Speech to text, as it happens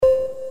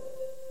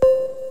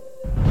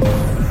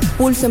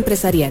Pulso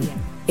Empresarial.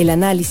 El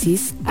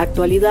análisis,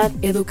 actualidad,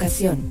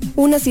 educación.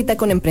 Una cita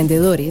con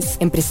emprendedores,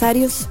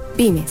 empresarios,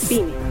 pymes.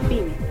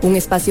 Un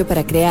espacio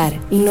para crear,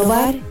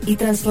 innovar y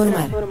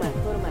transformar.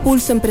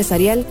 Pulso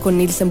Empresarial con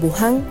Nilsen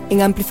Buján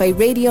en Amplify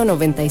Radio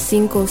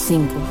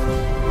 95.5.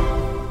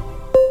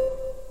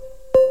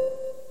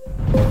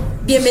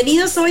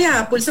 Bienvenidos hoy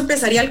a Pulso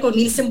Empresarial con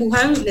Nilsen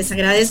Buján. Les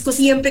agradezco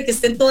siempre que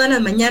estén todas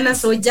las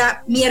mañanas. Hoy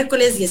ya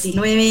miércoles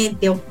 19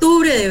 de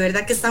octubre. De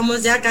verdad que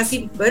estamos ya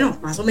casi,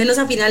 más o menos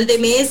a final de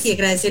mes, y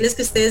agradecerles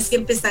que ustedes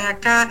siempre están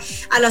acá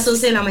a las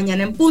 11 de la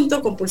mañana en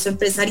punto con Pulso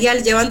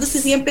Empresarial,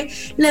 llevándose siempre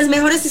las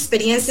mejores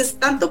experiencias,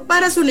 tanto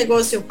para su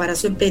negocio, para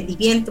su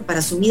emprendimiento,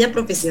 para su vida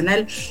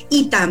profesional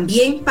y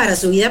también para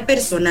su vida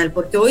personal,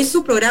 porque hoy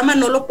su programa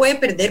no lo puede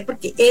perder,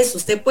 porque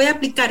usted puede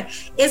aplicar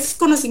esos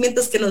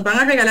conocimientos que nos van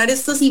a regalar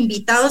estos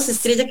invitados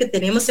estrella que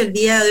tenemos el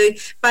día de hoy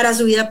para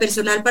su vida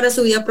personal, para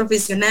su vida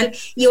profesional,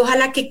 y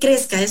ojalá que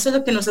crezca. Eso es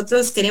lo que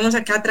nosotros queremos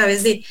acá a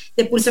través de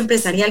Pulso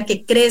Empresarial,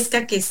 que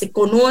crezca, que se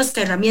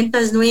conozca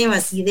herramientas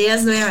nuevas,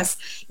 ideas nuevas,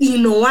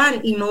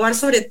 innovar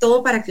sobre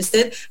todo para que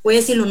usted, voy a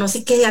decirlo, no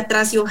se quede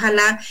atrás y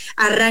ojalá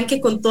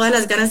arranque con todas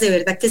las ganas, de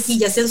verdad que sí,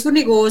 ya sea en su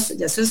negocio,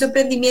 ya sea en su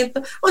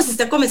emprendimiento, o si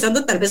está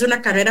comenzando tal vez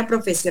una carrera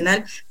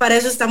profesional. Para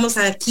eso estamos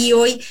aquí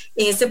hoy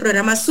en este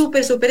programa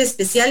súper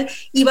especial,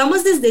 y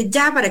vamos desde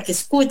ya para que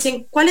escuchen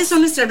cuáles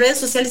son nuestras redes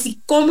sociales y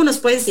cómo nos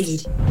pueden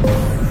seguir.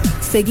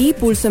 Seguí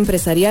Pulso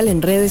Empresarial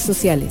en redes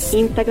sociales.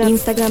 Instagram,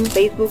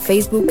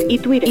 Facebook y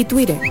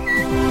Twitter.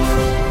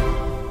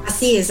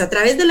 Así es, a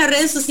través de las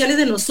redes sociales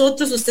de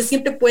nosotros, usted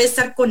siempre puede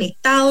estar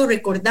conectado.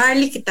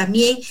 Recordarle que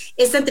también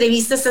esta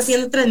entrevista está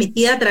siendo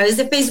transmitida a través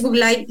de Facebook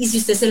Live, y si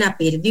usted se la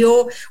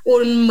perdió o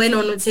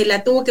se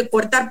la tuvo que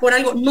cortar por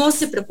algo, no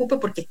se preocupe,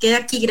 porque queda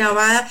aquí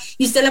grabada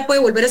y usted la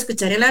puede volver a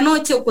escuchar en la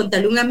noche o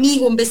contarle a un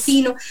amigo, un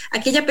vecino,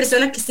 aquella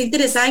persona que esté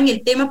interesada en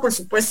el tema. Por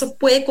supuesto,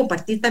 puede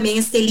compartir también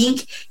este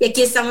link, y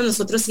aquí estamos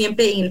nosotros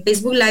siempre en el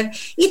Facebook Live,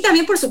 y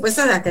también por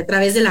supuesto a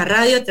través de la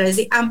radio, a través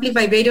de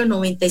Amplify Radio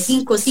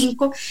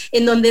 95.5,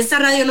 en donde esta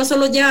radio no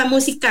solo lleva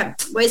música,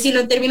 voy a decirlo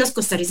en términos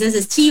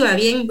costarricenses, chiva,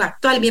 bien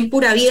actual, bien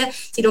pura vida,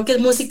 sino que es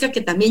música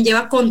que también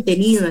lleva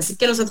contenido. Así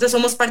que nosotros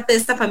somos parte de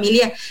esta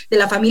familia, de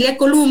la familia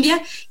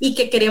Columbia, y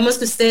que queremos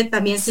que usted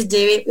también se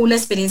lleve una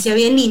experiencia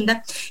bien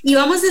linda. Y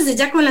vamos desde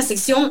ya con la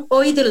sección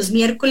hoy de los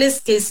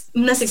miércoles, que es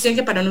una sección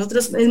que para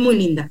nosotros es muy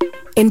linda.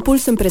 En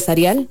Pulso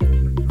Empresarial,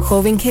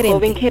 Joven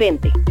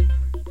Gerente.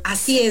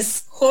 Así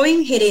es,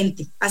 Joven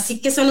Gerente. Así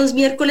que son los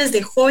miércoles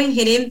de Joven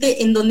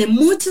Gerente, en donde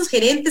muchos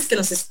gerentes que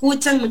nos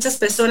escuchan, muchas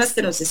personas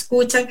que nos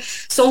escuchan,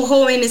 son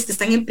jóvenes que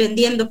están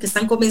emprendiendo, que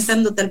están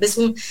comenzando tal vez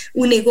un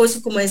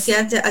negocio, como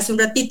decía hace un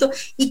ratito,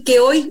 y que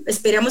hoy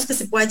esperamos que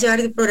se pueda llevar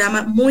un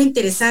programa muy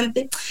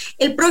interesante.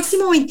 El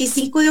próximo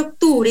 25 de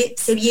octubre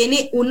se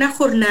viene una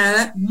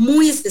jornada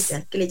muy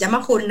especial que le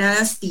llama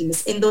Jornadas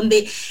Pymes, en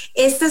donde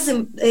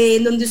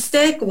donde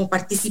usted como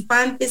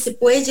participante se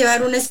puede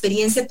llevar una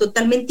experiencia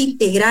totalmente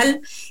integral.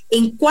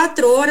 En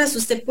 4 horas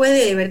usted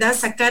puede de verdad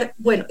sacar,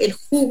 el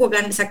jugo,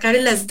 sacar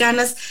las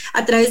ganas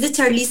a través de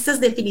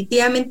charlistas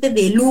definitivamente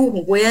de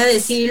lujo, voy a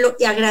decirlo,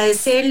 y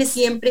agradecerle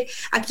siempre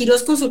a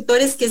Quiroz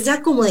Consultores, que es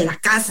ya como de la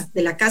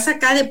casa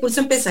acá de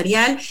Pulso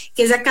Empresarial,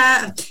 que es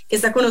acá, que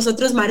está con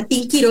nosotros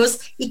Martín Quiroz,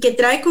 y que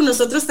trae con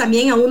nosotros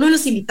también a uno de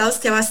los invitados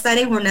que va a estar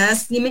en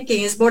Jornadas Pyme,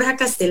 que es Borja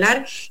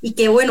Castelar, y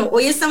que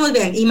hoy estamos,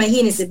 vean,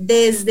 imagínense,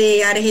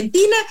 desde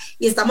Argentina,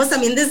 y estamos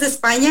también desde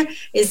España,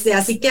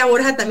 así que a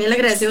Borja también le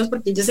agradecemos,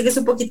 porque yo sé que es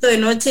un poquito de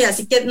noche,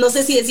 así que no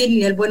sé si decir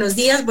ni el buenos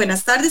días,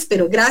 buenas tardes,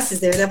 pero gracias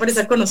de verdad por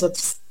estar con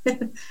nosotros.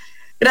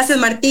 Gracias,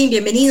 Martín,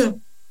 bienvenido.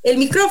 El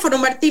micrófono,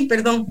 Martín,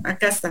 perdón,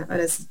 acá está,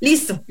 ahora sí,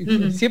 listo.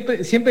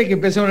 Siempre hay que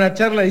empezar una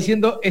charla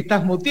diciendo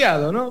estás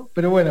muteado, ¿no?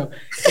 Pero bueno,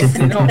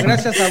 no,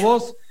 gracias a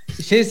vos,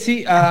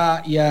 Jessy,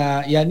 y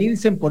a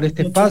Nilsen por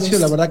este espacio.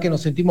 La verdad que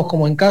nos sentimos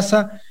como en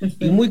casa,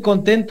 y muy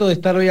contento de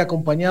estar hoy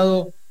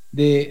acompañado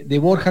de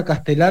Borja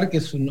Castelar, que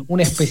es un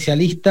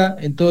especialista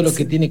en todo lo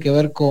que tiene que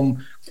ver con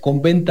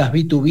ventas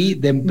B2B,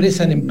 de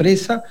empresa en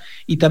empresa,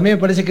 y también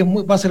me parece que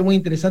va a ser muy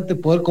interesante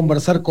poder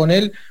conversar con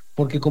él,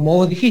 porque como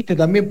vos dijiste,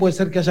 también puede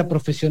ser que haya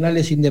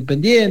profesionales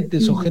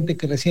independientes o gente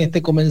que recién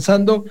esté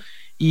comenzando,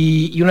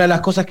 y una de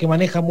las cosas que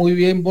maneja muy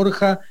bien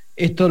Borja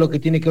es todo lo que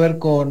tiene que ver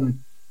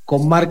con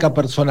marca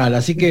personal.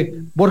 Así que,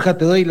 Borja,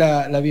 te doy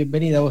la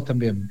bienvenida a vos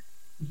también.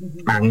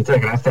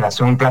 Muchas gracias, es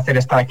un placer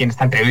estar aquí en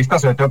esta entrevista,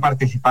 sobre todo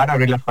participar,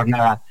 abrir la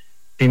jornada.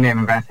 Sí, me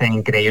parece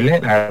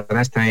increíble, la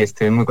verdad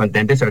estoy muy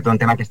contento, y sobre todo un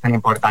tema que es tan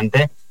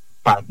importante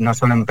para no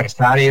solo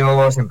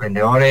empresarios,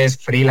 emprendedores,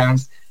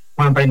 freelance.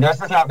 Bueno, emprendedores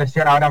es la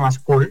versión ahora más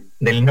cool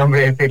del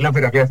nombre, decirlo,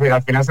 pero quiero decir,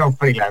 al final son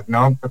freelance,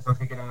 ¿no? Personas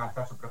que quieren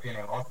lanzar su propio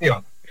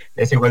negocio,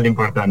 es igual de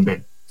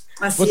importante.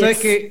 Vos sabés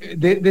que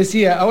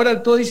decía,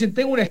 ahora todos dicen,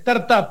 tengo una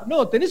startup.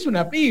 No, tenés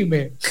una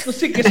pyme. No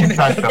sé qué es una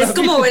startup. Es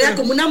como, ¿verdad?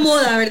 Como una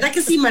moda, ¿verdad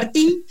que sí,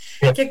 Martín?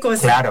 ¿Qué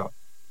cosa? Claro.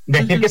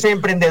 decir que soy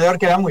emprendedor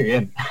queda muy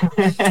bien,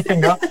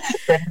 ¿no?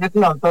 Pero es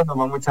un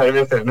autónomo muchas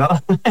veces, ¿no?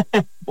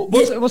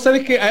 Vos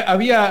sabés que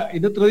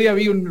el otro día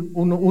vi un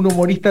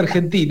humorista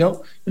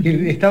argentino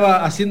que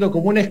estaba haciendo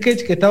como un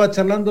sketch, que estaba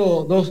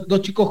charlando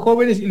dos chicos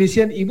jóvenes y le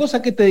decían, ¿y vos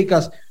a qué te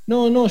dedicas?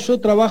 No, yo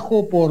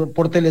trabajo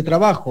por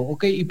teletrabajo,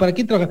 ¿ok? ¿Y para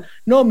quién trabajas?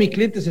 No, mis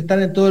clientes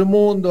están en todo el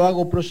mundo,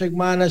 hago project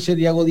manager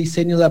y hago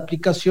diseño de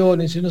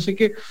aplicaciones y no sé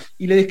qué.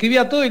 Y le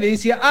describía todo y le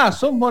decía,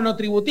 sos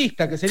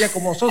monotributista, que sería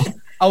como sos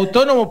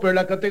autónomo, pero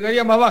la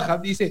categoría más baja.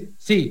 Dice,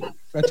 sí,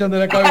 agachando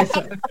la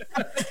cabeza.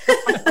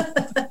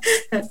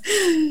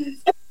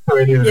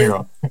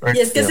 Y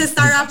es que ese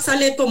startup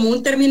sale como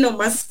un término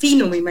más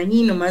fino, me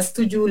imagino, más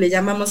tuyo, le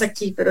llamamos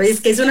aquí, pero es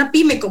que es una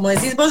pyme, como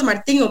decís vos,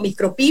 Martín, o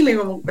micropyme,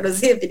 pero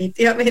sí,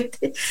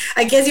 definitivamente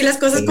hay que decir las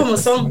cosas como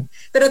son.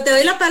 Pero te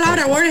doy la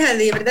palabra, Borja,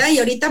 de verdad, y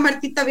ahorita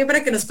Martín también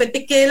para que nos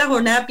cuente qué es la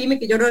jornada pyme,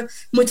 que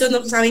muchos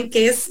no saben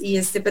qué es,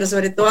 pero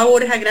sobre todo a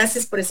Borja,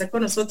 gracias por estar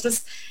con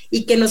nosotros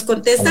y que nos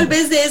contes tal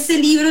vez de ese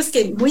libro, es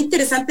que muy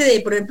interesante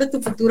de, por ejemplo,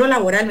 tu futuro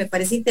laboral, me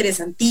parece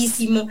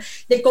interesantísimo,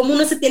 de cómo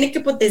uno se tiene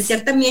que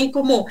potenciar también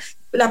como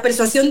la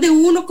persuasión de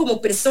uno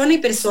como persona y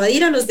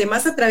persuadir a los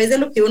demás a través de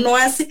lo que uno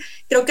hace.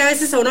 Creo que a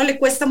veces a uno le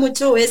cuesta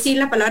mucho decir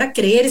la palabra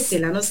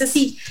creérsela. No sé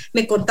si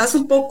me contás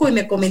un poco y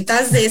me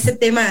comentás de ese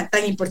tema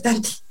tan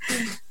importante.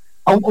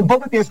 Un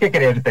poco tienes que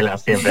creértela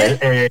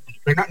siempre.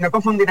 No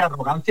confundir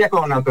arrogancia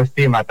con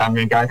autoestima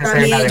también, que a veces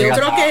también, yo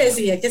creo que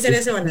sí, hay que hacer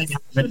ese balance.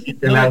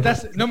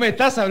 No me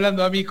estás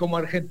hablando a mí como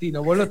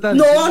argentino, vos lo estás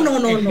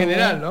no, en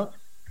general,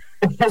 ¿no?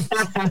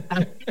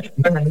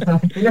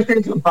 Bueno,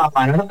 tiene su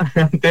fama, ¿no?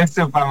 Tiene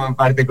su fama en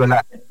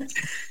particular.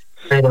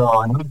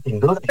 Pero no, sin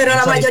duda. Pero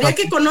la mayoría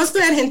que conozco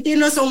de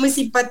argentinos son muy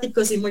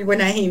simpáticos y muy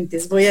buenas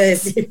gentes, voy a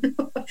decir.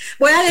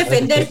 Voy a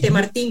defenderte,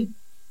 Martín.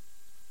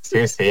 Sí.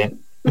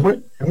 A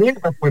mí me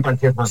muy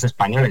parecido a los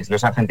españoles.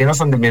 Los argentinos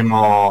son del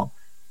mismo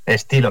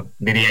estilo,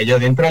 diría yo.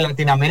 Dentro de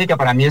Latinoamérica,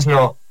 para mí es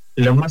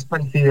lo más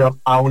parecido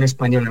a un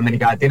español en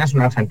América Latina es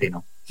un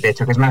argentino. De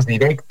hecho, que es más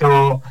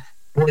directo,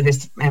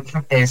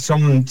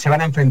 se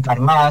van a enfrentar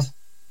más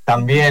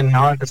también,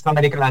 ¿no? El resto de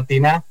América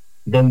Latina,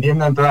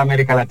 vendiendo en toda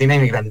América Latina, hay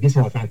una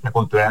grandísima diferencia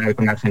cultural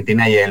con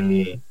Argentina y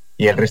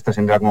el resto,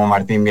 sin duda, como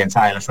Martín bien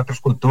sabe. Las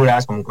otras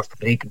culturas, como Costa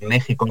Rica,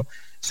 México,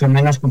 son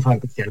menos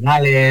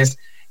confrontacionales,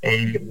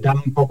 dan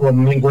un poco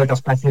mil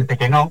vueltas para decirte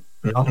que no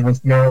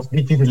es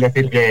difícil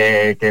decir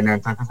que no,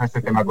 entonces a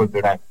este tema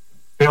cultural.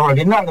 Pero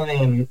volviendo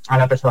a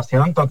la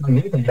persuasión,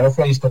 totalmente, ya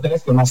decía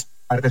Aristóteles que unas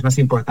partes más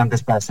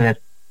importantes para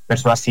ser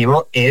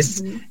persuasivo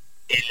es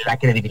la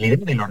credibilidad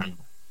del orador.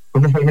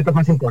 Uno de los elementos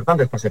más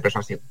importantes para ser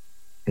persuasivo.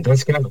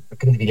 Entonces, claro, la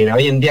credibilidad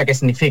hoy en día, ¿qué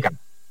significa?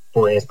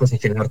 Pues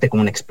posicionarte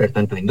como un experto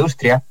en tu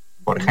industria,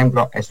 por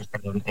ejemplo, eso es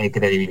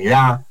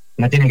credibilidad.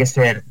 No tiene que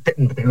ser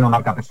tener una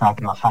marca personal,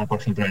 trabajar, por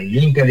ejemplo, en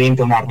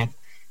LinkedIn, una red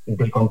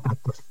de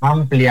contactos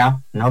amplia,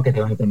 ¿no? Que te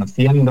van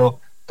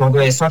conociendo.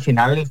 Todo eso, al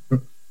final, es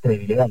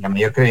credibilidad. La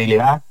mayor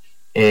credibilidad,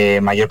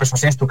 mayor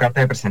persuasión es tu carta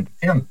de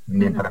presentación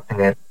también para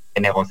acceder a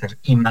negocios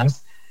y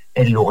más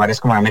en lugares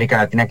como América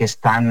Latina, que es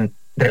tan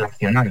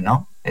relacional,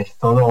 ¿no? Es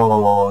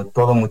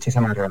todo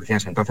muchísimas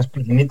relaciones. Entonces,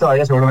 para mí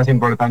todavía seguro más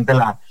importante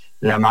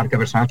la marca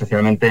personal,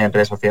 especialmente en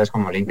redes sociales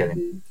como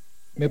LinkedIn.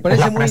 Me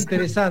parece muy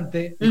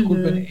interesante,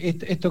 disculpen,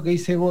 esto que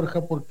dice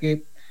Borja,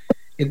 porque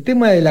el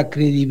tema de la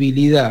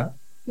credibilidad,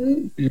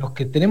 los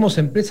que tenemos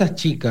empresas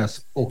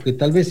chicas o que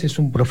tal vez es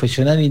un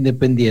profesional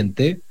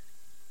independiente,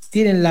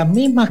 tienen la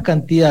misma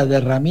cantidad de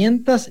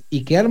herramientas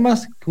y que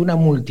armas que una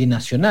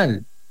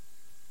multinacional.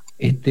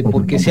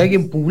 Porque si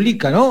alguien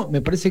publica, ¿no?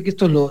 Me parece que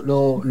esto es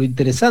lo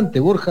interesante,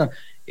 Borja.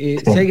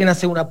 Si alguien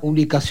hace una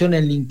publicación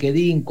en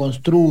LinkedIn,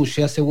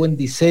 construye, hace buen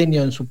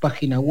diseño en su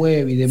página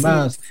web y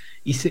demás,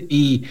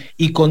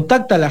 y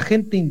contacta a la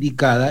gente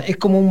indicada, es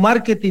como un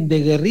marketing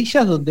de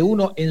guerrillas donde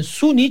uno en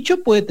su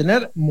nicho puede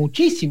tener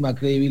muchísima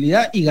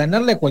credibilidad y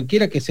ganarle a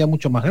cualquiera que sea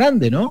mucho más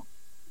grande, ¿no?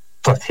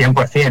 Pues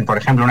 100%. Por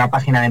ejemplo, una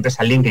página de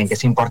empresa LinkedIn, que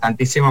es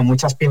importantísimo,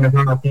 muchas pymes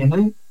no la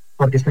tienen,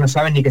 porque es que no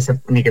saben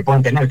ni que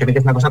pueden tener. Creo que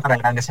es una cosa para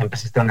grandes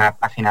empresas tener una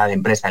página de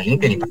empresa en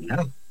LinkedIn. Para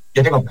nada.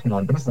 Yo tengo página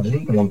de empresa en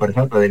LinkedIn, por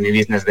ejemplo, de mi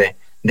business de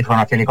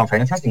formación y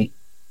conferencias y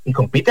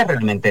compite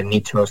realmente en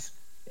nichos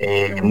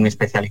muy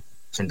especializados.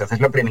 Entonces,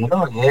 lo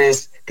primero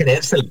es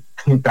creérselo.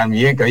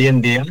 También que hoy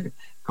en día,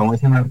 como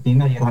dice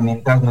Martín, hay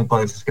herramientas muy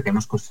poderosas que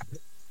tenemos que usar.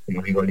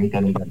 Como digo,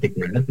 LinkedIn en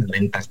particular, las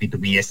ventas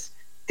B2B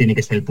tiene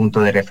que ser el punto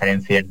de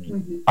referencia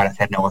para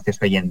hacer negocios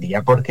hoy en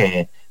día,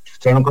 porque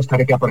solo en Costa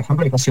Rica, por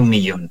ejemplo, hay casi 1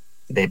 millón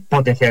de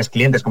potenciales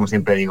clientes, como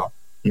siempre digo,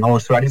 no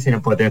usuarios,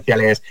 sino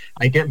potenciales.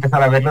 Hay que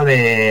empezar a verlo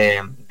de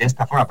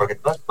esta forma, porque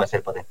todos pueden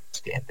ser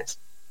potenciales clientes.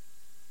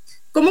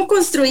 ¿Cómo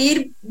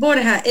construir,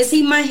 Borja, esa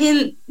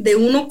imagen de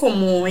uno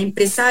como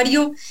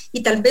empresario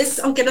y tal vez,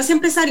 aunque no sea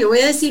empresario, voy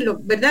a decirlo,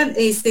 ¿verdad?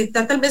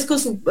 Está tal vez con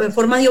su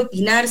forma de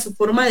opinar, su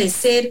forma de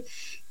ser,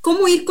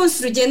 cómo ir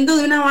construyendo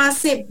de una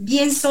base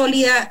bien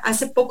sólida.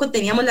 Hace poco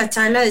teníamos la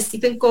charla de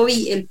Stephen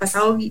Covey el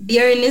pasado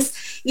viernes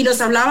y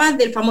nos hablaba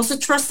del famoso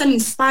Trust and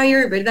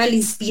Inspire, ¿verdad? El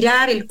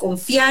inspirar, el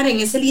confiar en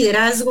ese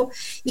liderazgo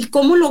y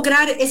cómo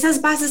lograr esas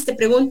bases, te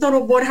pregunto,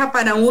 Borja,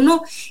 para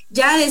uno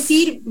ya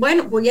decir,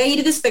 bueno, voy a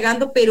ir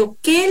despegando, pero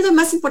 ¿qué es lo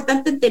más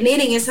importante tener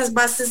en esas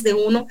bases de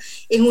uno,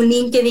 en un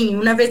LinkedIn, en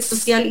una red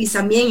social y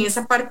también en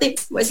esa parte,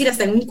 voy a decir,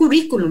 hasta en un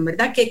currículum,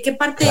 ¿verdad? ¿Qué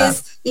parte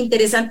es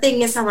interesante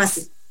en esa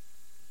base?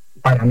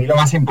 Para mí lo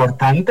más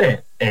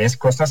importante es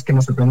cosas que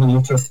nos sorprenden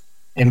muchos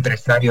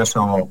empresarios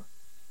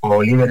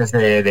o líderes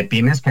de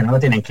pymes que no lo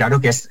tienen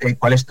claro, que es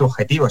cuál es tu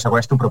objetivo, o sea,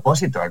 cuál es tu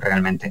propósito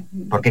realmente,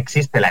 por qué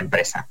existe la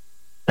empresa.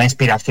 La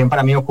inspiración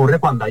para mí ocurre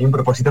cuando hay un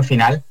propósito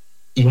final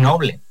y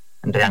noble,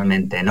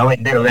 realmente, no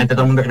vender. Obviamente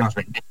todo el mundo queremos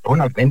vender.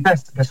 Bueno, la venta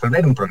es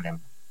resolver un problema.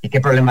 ¿Y qué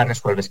problema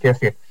resuelves? Quiero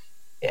decir,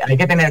 hay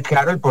que tener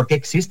claro el por qué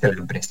existe la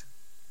empresa,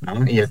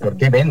 ¿no? Y el por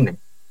qué vende.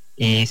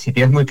 Y si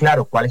tienes muy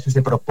claro cuál es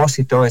ese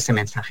propósito, ese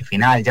mensaje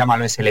final,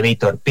 llámalo ese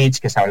elevator pitch,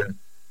 que se habla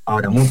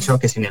ahora mucho,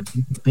 que sin el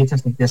pitch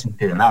no tiene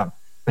sentido nada.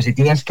 Pero si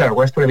tienes claro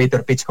cuál es tu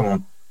elevator pitch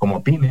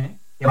como pyme,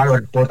 qué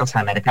valor aportas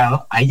al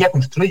mercado, ahí ya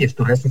construyes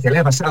tus redes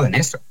sociales basado en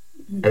eso.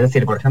 Es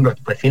decir, por ejemplo,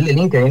 tu perfil de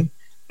LinkedIn,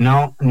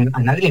 a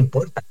nadie le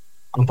importa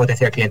a un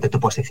potencial cliente tu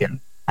posición.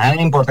 A nadie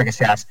le importa que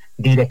seas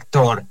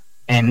director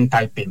en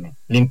tal pyme.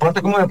 Le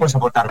importa cómo le puedes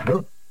aportar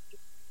valor.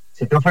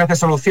 Si tú ofreces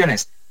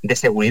soluciones de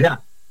seguridad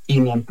y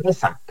mi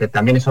empresa, que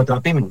también es otra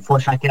pyme,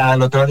 fue hackeada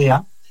el otro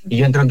día, y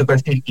yo entro en tu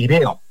perfil y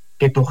veo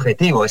que tu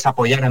objetivo es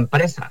apoyar a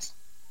empresas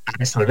a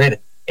resolver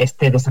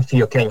este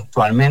desafío que hay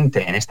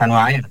actualmente en esta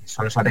nueva era, que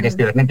son los ataques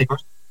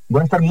cibernéticos,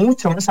 voy a estar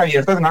mucho más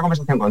abierto de una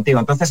conversación contigo.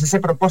 Entonces, ese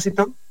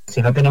propósito,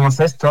 si no tenemos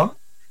esto,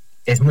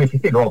 es muy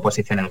difícil luego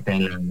posicionarte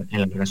en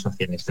las redes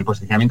sociales. El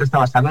posicionamiento está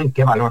basado en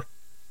qué valor.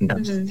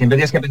 Entonces, siempre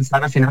tienes que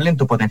pensar al final en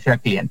tu potencial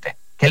cliente.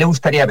 ¿Qué le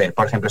gustaría ver,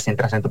 por ejemplo, si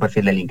entras en tu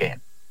perfil de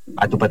LinkedIn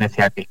a tu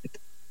potencial cliente?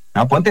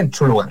 ¿No? Ponte en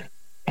su lugar,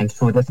 en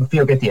su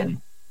desafío que tiene.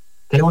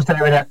 ¿Qué le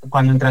gustaría ver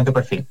cuando entra en tu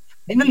perfil?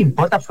 A él no le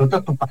importa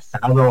absoluto tu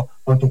pasado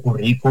o tu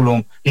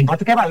currículum, le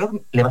importa qué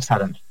valor le vas a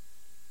dar.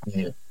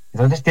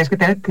 Entonces tienes que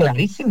tener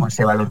clarísimo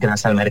ese valor que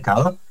das al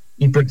mercado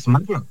y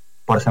plasmarlo,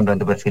 por ejemplo, en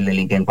tu perfil de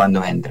LinkedIn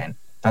cuando entren.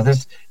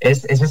 Entonces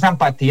es esa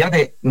empatía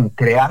de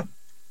crear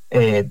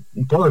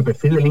todo el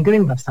perfil de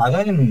LinkedIn basado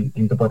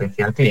en tu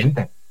potencial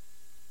cliente.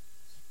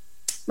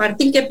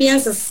 Martín, ¿qué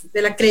piensas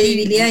de la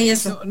credibilidad y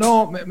eso?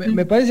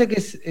 Me parece que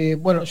es,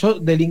 bueno, yo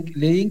de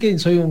LinkedIn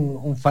soy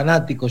un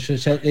fanático, yo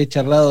ya he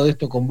charlado de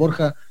esto con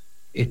Borja,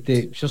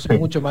 yo soy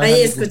mucho más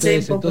grande que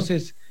ustedes,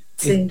 entonces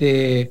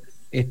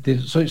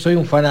soy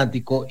un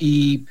fanático,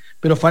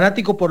 pero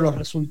fanático por los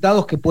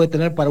resultados que puede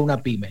tener para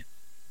una pyme.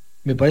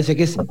 Me parece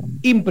que es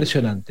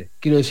impresionante.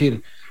 Quiero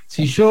decir,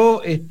 si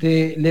yo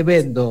le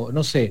vendo,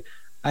 no sé,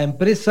 a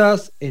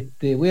empresas,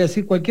 voy a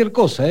decir cualquier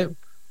cosa,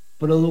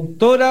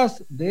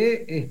 productoras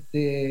de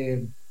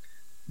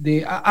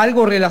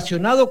algo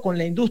relacionado con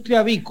la industria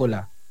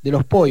avícola, de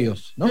los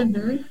pollos, ¿no?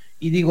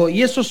 Y digo,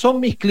 y esos son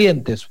mis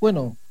clientes.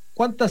 Bueno,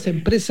 ¿cuántas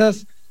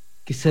empresas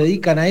que se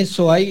dedican a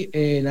eso hay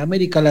en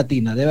América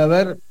Latina? Debe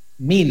haber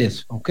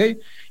miles, ¿ok?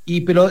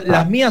 Pero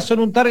las mías son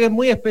un target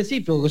muy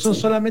específico, que son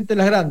solamente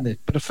las grandes.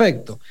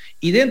 Perfecto.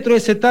 Y dentro de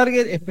ese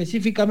target,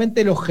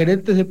 específicamente los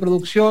gerentes de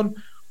producción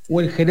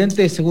o el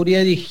gerente de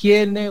seguridad y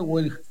higiene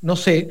o no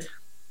sé,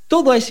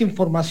 toda esa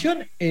información,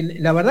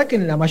 la verdad que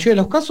en la mayoría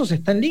de los casos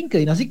está en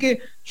LinkedIn, así que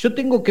yo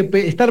tengo que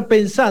estar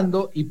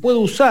pensando y puedo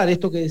usar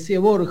esto que decía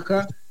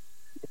Borja,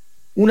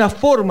 una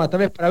forma tal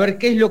vez para ver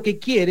qué es lo que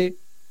quiere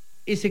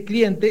ese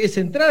cliente, es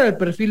entrar al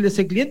perfil de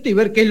ese cliente y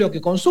ver qué es lo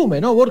que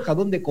consume, ¿no, Borja?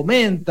 ¿Dónde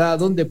comenta?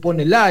 ¿Dónde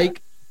pone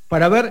like?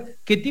 Para ver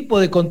qué tipo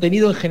de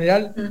contenido en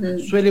general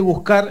suele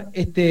buscar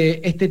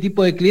este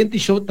tipo de cliente y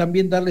yo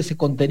también darle ese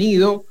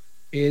contenido,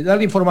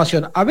 darle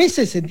información. A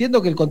veces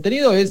entiendo que el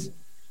contenido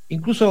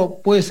incluso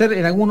puede ser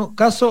en algún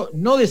caso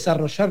no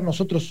desarrollar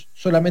nosotros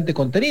solamente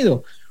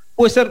contenido,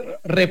 puede ser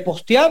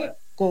repostear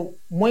con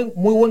muy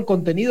buen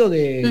contenido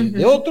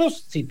de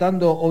otros,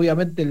 citando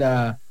obviamente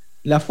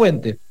la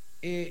fuente.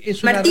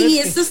 Martín, y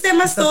estos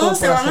temas todos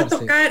se van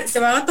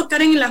a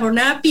tocar en la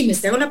jornada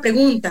Pymes. Te hago la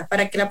pregunta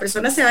para que la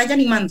persona se vaya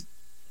animando.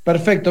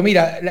 Perfecto,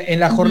 mira,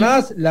 en las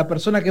jornadas, la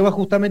persona que va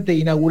justamente a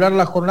inaugurar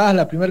las jornadas,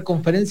 la primera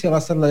conferencia va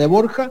a ser la de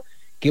Borja,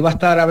 que va a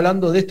estar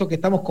hablando de esto que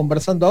estamos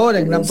conversando ahora,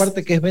 en gran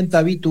parte que es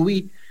venta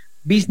B2B,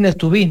 business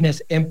to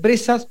business,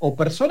 empresas o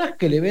personas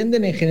que le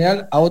venden en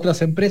general a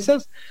otras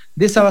empresas.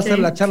 De esa va a ser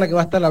la charla que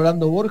va a estar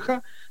hablando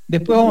Borja.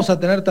 Después vamos a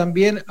tener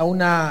también a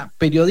una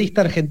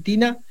periodista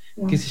argentina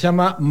que se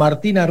llama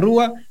Martina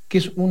Rúa, que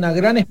es una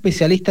gran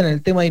especialista en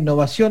el tema de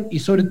innovación y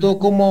sobre todo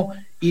cómo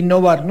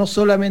innovar no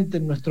solamente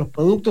en nuestros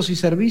productos y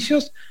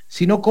servicios,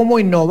 sino cómo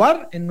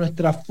innovar en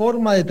nuestra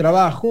forma de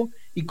trabajo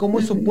y cómo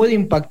eso puede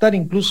impactar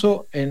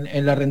incluso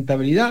en la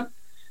rentabilidad.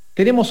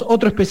 Tenemos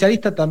otro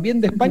especialista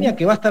también de España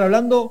que va a estar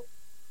hablando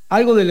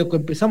algo de lo que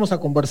empezamos a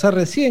conversar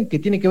recién, que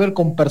tiene que ver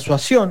con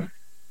persuasión.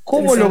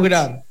 ¿Cómo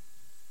lograr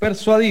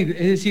persuadir?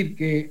 Es decir,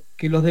 que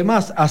que los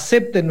demás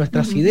acepten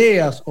nuestras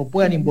ideas o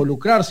puedan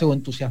involucrarse o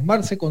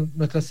entusiasmarse con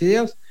nuestras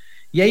ideas.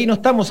 Y ahí no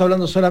estamos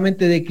hablando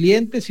solamente de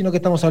clientes, sino que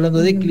estamos hablando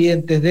de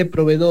clientes, de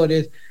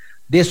proveedores,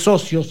 de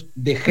socios,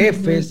 de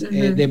jefes,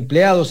 de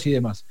empleados y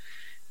demás.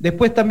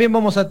 Después también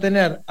vamos a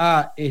tener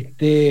a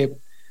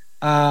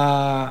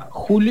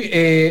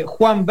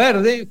Juan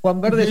Verde. Juan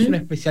Verde es un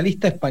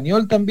especialista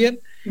español también,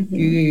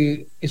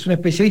 que es un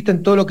especialista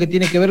en todo lo que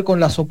tiene que ver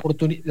con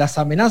las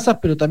amenazas,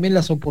 pero también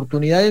las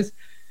oportunidades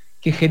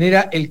que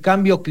genera el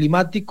cambio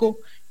climático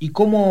y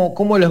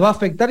cómo les va a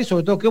afectar, y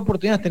sobre todo qué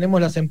oportunidades tenemos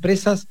las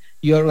empresas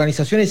y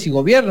organizaciones y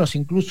gobiernos,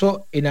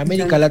 incluso en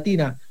América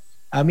Latina.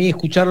 A mí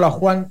escucharlo a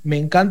Juan me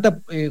encanta.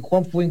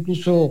 Juan fue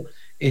incluso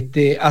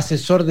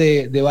asesor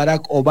de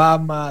Barack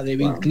Obama, de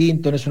Bill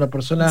Clinton. Es una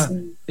persona,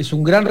 es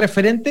un gran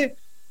referente,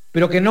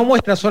 pero que no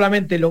muestra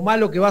solamente lo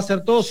malo que va a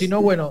hacer todo,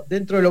 sino, bueno,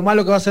 dentro de lo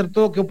malo que va a hacer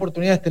todo, qué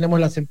oportunidades tenemos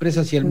las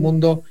empresas y el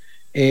mundo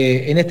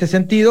en este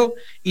sentido.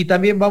 Y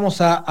también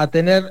vamos a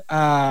tener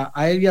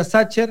a Elvia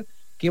Sacher,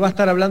 que va a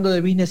estar hablando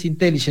de Business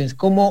Intelligence,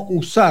 cómo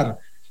usar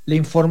la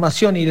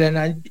información y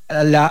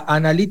la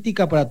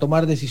analítica para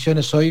tomar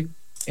decisiones hoy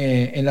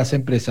en las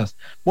empresas.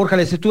 Borja,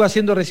 les estuve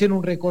haciendo recién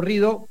un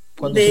recorrido,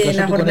 cuando se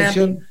cayó tu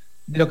conexión,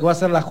 de lo que va a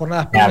ser las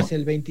jornadas pymes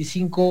el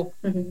 25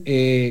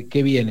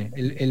 que viene,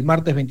 el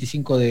martes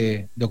 25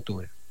 de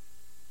octubre.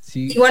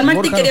 Sí, igual,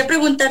 Martín, quería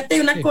preguntarte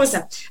una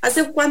cosa.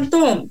 ¿Hace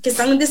cuánto que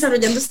están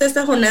desarrollando ustedes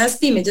estas jornadas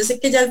pymes? Yo sé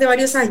que ya es de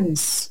varios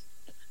años.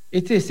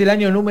 Este es el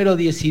año número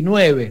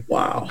 19.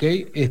 Wow.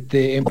 ¿Okay?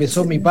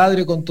 Empezó mi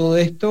padre con todo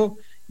esto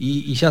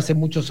y ya hace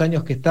muchos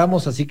años que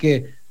estamos, así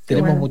que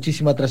tenemos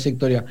muchísima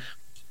trayectoria.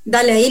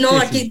 Dale, ahí no,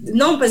 aquí,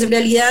 no, pues en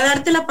realidad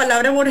darte la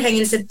palabra, Borja, en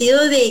el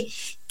sentido de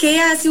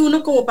qué hace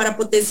uno como para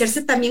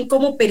potenciarse también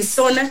como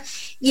persona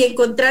y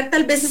encontrar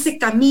tal vez ese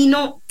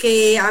camino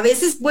que a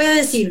veces, voy a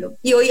decirlo,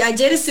 y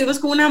ayer estuvimos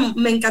con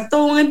me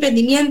encantó un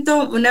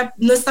emprendimiento,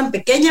 no es tan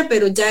pequeña,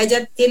 pero ya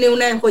ella tiene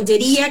una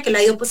joyería que la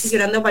ha ido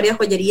posicionando varias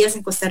joyerías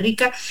en Costa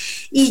Rica,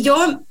 y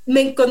yo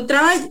me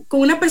encontraba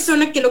con una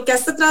persona que lo que ha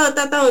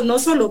tratado no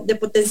solo de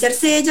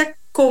potenciarse ella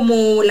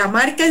como la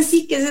marca en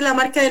sí, que es la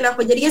marca de la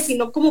joyería,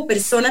 sino como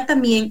persona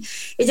también.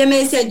 Ella me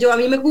decía, a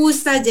mí me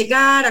gusta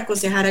llegar,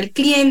 aconsejar al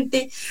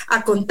cliente,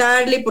 a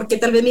contarle por qué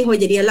tal vez mi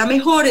joyería es la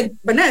mejor,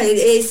 ¿verdad?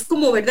 Es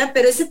como, ¿verdad?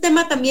 Pero ese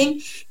tema también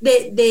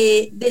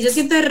yo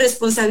siento de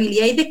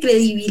responsabilidad y de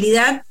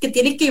credibilidad que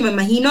tiene que, me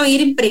imagino,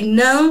 ir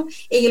impregnado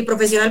en el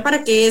profesional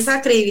para que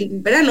esa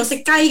credibilidad, ¿verdad?, no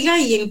se caiga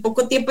y en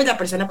poco tiempo la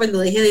persona pues lo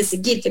deje de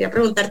seguir. Quería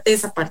preguntarte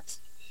esa parte.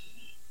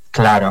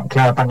 Claro,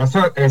 para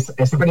nosotros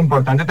es súper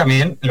importante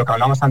también lo que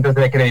hablamos antes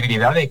de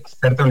credibilidad de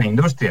experto en la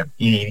industria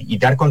y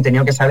dar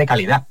contenido que sea de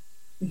calidad.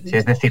 Sí,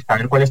 es decir,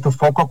 saber cuál es tu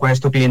foco, cuál es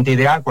tu cliente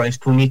ideal, cuál es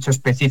tu nicho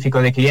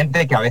específico de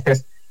cliente, que a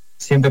veces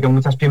siento que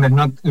muchas pymes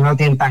no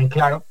tienen tan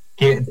claro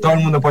que todo el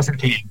mundo puede ser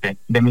cliente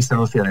de mis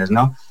soluciones,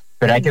 ¿no?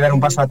 Pero hay que dar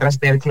un paso atrás,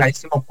 tener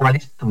clarísimo cuál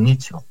es tu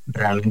nicho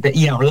realmente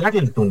y hablar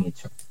de tu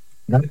nicho.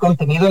 Dar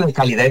contenido de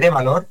calidad y de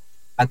valor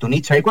a tu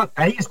nicho.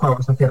 Ahí es cuando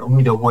vas a hacer un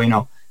vídeo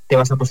bueno, te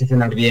vas a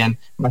posicionar bien,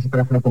 vas a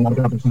trabajar con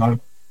marca personal.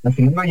 Al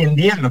final, hoy en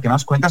día, lo que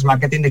más cuenta es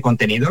marketing de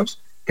contenidos,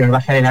 que nos va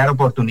a generar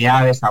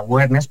oportunidades,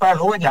 awareness, para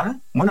luego ya,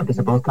 bueno, que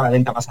se produzca la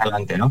venta más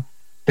adelante, ¿no?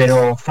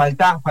 Pero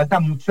falta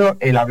mucho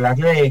el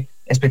hablarle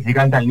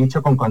específicamente al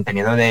nicho con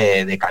contenido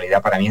de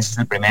calidad. Para mí ese es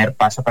el primer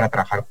paso para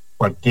trabajar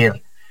cualquier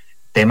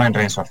tema en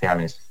redes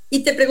sociales.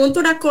 Y te pregunto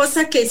una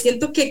cosa que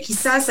siento que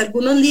quizás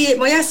algunos líderes,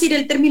 voy a decir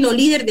el término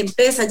líder de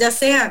empresa, ya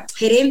sea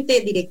gerente,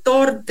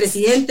 director,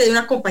 presidente de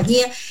una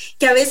compañía,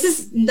 que a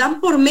veces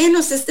dan por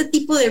menos este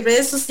tipo de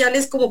redes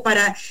sociales como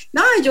para,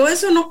 no, yo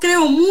eso no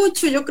creo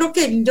mucho, yo creo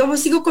que yo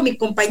sigo con mi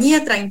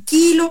compañía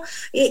tranquilo.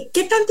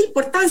 ¿Qué tanta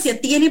importancia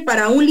tiene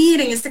para un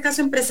líder, en este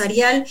caso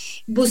empresarial,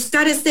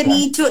 buscar este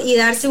nicho y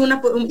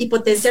y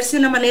potenciarse de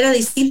una manera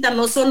distinta,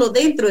 no solo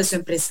dentro de su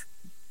empresa?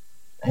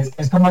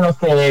 Es como lo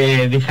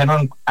que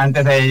dijeron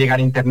antes de llegar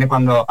a Internet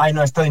cuando,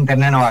 no, esto de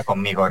Internet no va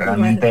conmigo,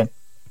 realmente.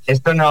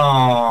 Esto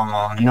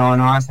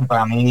no hace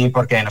para mí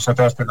porque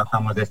nosotros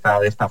trabajamos de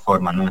esta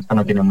forma, ¿no? Esto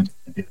no tiene mucho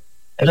sentido.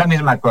 Es la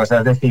misma cosa,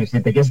 es decir, si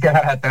te quieres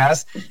quedar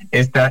atrás,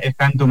 está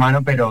en tu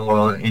mano,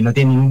 pero no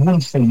tiene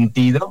ningún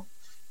sentido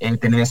el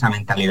tener esa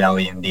mentalidad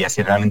hoy en día.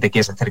 Si realmente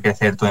quieres hacer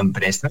crecer tu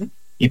empresa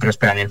y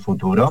prosperar en el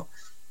futuro,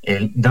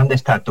 ¿dónde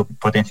está tu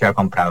potencial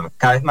comprador?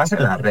 Cada vez más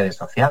en las redes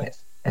sociales.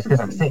 Es que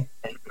es así,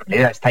 en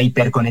realidad está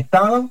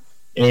hiperconectado,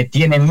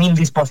 tiene 1000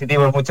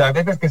 dispositivos muchas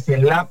veces, que si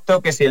el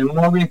laptop, que si el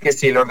móvil, que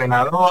si el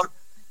ordenador,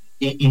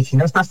 y si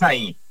no estás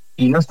ahí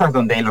y no estás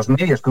donde los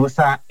medios que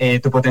usa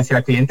tu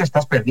potencial cliente,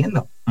 estás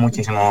perdiendo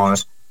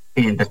muchísimos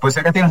clientes. Puede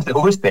ser que a ti no te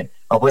guste,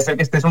 o puede ser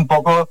que estés un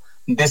poco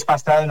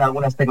desfasado en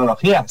algunas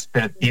tecnologías,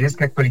 pero tienes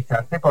que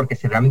actualizarte porque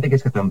si realmente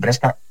quieres que tu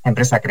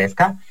empresa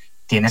crezca,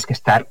 tienes que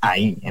estar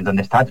ahí, en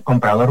donde está el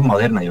comprador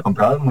moderno, y el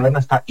comprador moderno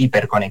está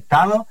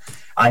hiperconectado.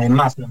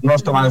 Además, los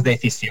nuevos tomados de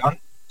decisión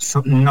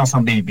no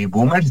son baby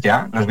boomers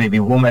ya, los baby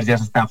boomers ya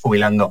se están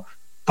jubilando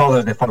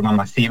todos de forma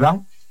masiva,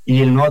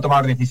 y el nuevo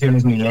tomador de decisión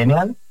es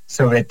millennial,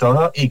 sobre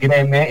todo, y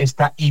créeme,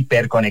 está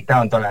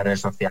hiperconectado en todas las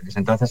redes sociales,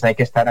 entonces hay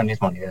que estar al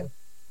mismo nivel.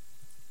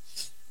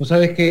 Vos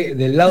sabés que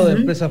del lado de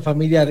empresa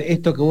familiar,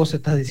 esto que vos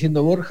estás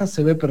diciendo, Borja,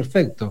 se ve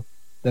perfecto.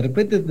 De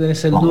repente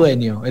tenés el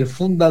dueño, el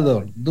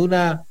fundador de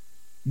una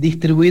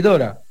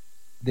distribuidora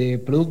de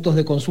productos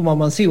de consumo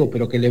masivo,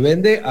 pero que le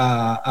vende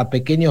a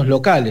pequeños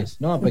locales,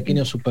 ¿no? A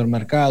pequeños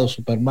supermercados,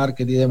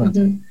 supermarket y demás.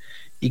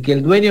 Y que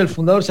el dueño, el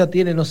fundador ya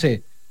tiene, no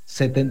sé,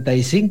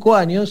 75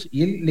 años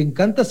y él le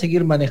encanta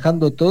seguir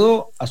manejando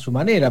todo a su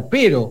manera,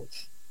 pero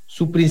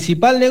su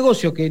principal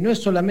negocio, que no es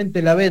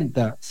solamente la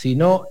venta,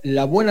 sino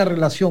la buena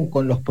relación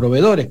con los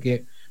proveedores,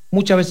 que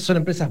muchas veces son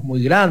empresas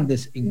muy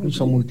grandes,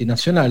 incluso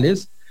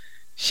multinacionales,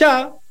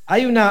 ya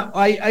hay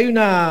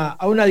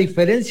una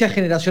diferencia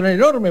generacional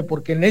enorme,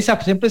 porque en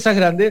esas empresas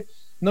grandes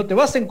no te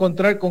vas a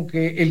encontrar con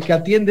que el que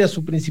atiende a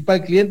su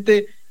principal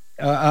cliente,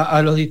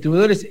 a los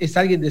distribuidores, es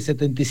alguien de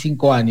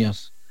 75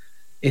 años.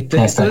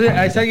 Entonces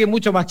es alguien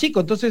mucho más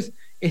chico, entonces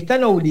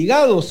están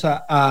obligados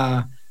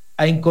a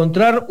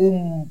encontrar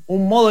un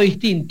modo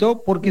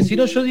distinto, porque si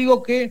no, yo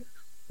digo que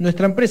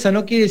nuestra empresa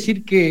no quiere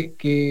decir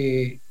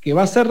que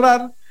va a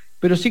cerrar,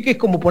 pero sí que es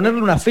como ponerle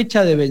una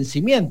fecha de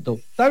vencimiento.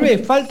 Tal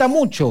vez falta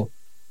mucho,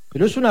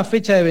 pero es una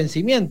fecha de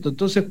vencimiento.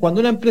 Entonces, cuando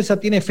una empresa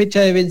tiene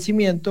fecha de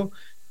vencimiento,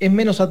 es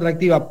menos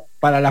atractiva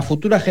para las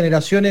futuras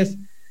generaciones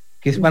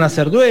que van a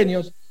ser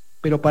dueños,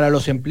 pero para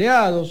los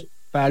empleados,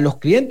 para los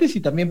clientes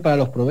y también para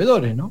los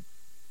proveedores, ¿no?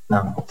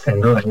 No, sin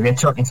duda. Y de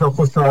hecho, eso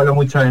justo hablo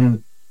mucho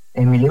en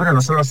mi libro,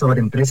 no solo sobre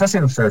empresas,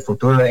 sino sobre el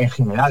futuro en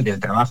general, del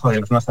trabajo, de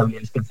los nuevos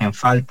habilidades que hacen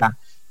falta.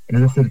 Es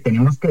decir,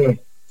 tenemos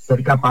que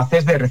ser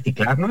capaces de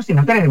reciclarnos y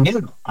no tener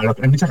miedo. Hay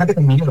mucha gente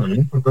con miedo,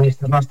 ¿eh? Porque hoy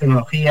estas nuevas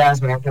tecnologías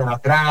van a quedar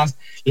atrás,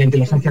 la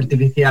inteligencia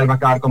artificial va a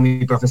acabar con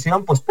mi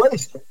profesión, pues puede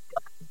ser.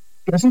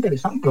 Pero es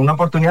interesante, una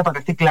oportunidad para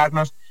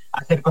reciclarnos,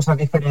 hacer cosas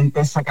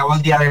diferentes. Se acabó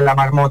el día de la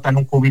marmota en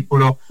un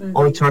cubículo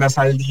 8 horas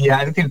al día.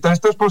 Es decir, todo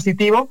esto es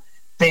positivo,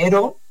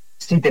 pero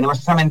si tenemos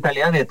esa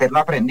mentalidad de eterno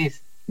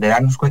aprendiz, de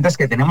darnos cuenta es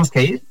que tenemos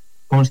que ir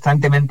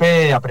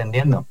constantemente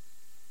aprendiendo.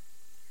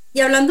 Y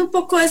hablando un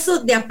poco de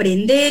eso de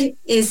aprender,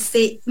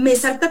 me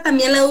salta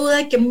también la duda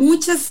de que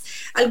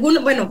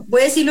bueno,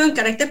 voy a decirlo en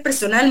carácter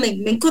personal, me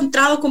he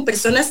encontrado con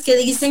personas que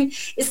dicen,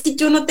 es que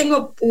yo no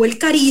tengo o el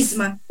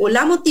carisma, o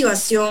la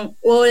motivación,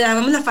 o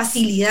la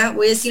facilidad,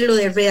 voy a decirlo,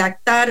 de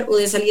redactar, o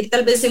de salir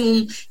tal vez en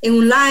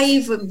un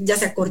live, ya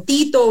sea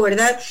cortito,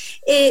 ¿verdad?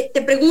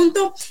 Te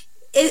pregunto,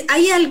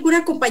 ¿hay algún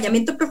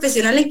acompañamiento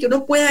profesional en que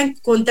uno pueda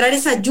encontrar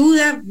esa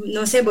ayuda?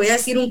 No sé, voy a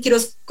decir un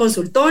Quiros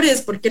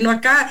Consultores, ¿por qué no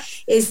acá?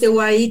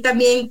 O ahí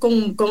también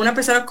con una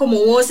persona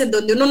como vos, en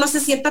donde uno no se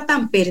sienta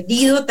tan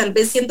perdido, tal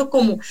vez siento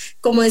como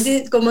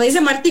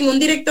dice Martín, un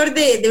director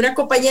de una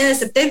compañía de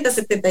 70,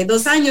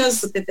 72 años,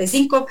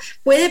 75,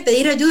 puede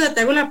pedir ayuda.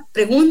 Te hago la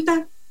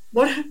pregunta,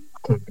 Borja.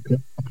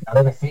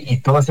 Claro que sí, y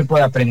todo se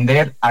puede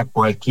aprender a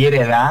cualquier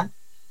edad.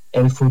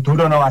 El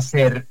futuro no va a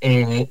ser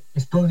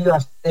estudio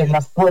en la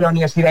escuela,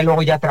 universidad y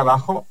luego ya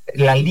trabajo.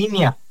 La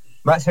línea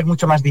va a ser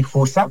mucho más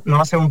difusa. No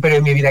va a ser un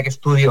periodo de mi vida que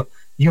estudio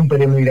y un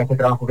periodo de mi vida que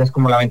trabajo, que es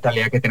como la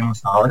mentalidad que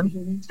tenemos ahora.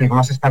 Sino que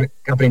vamos a estar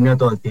aprendiendo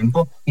todo el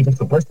tiempo. Y por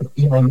supuesto,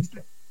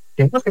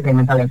 tenemos que tener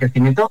mentalidad de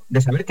crecimiento,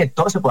 de saber que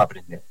todo se puede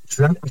aprender.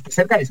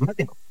 Ser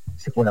carismático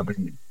se puede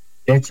aprender.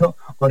 De hecho,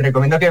 os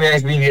recomiendo que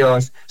veáis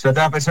vídeos, sobre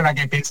todo a una persona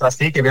que piensa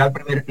así, que vea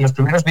los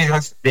primeros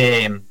vídeos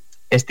de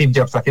Steve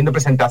Jobs haciendo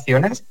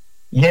presentaciones,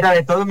 y era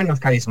de todo menos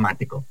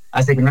carismático.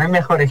 Así que no hay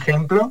mejor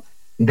ejemplo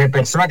de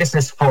persona que se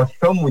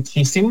esforzó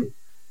muchísimo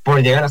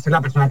por llegar a ser la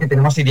persona que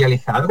tenemos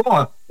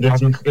idealizado.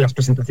 Las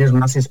presentaciones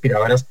más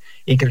inspiradoras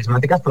y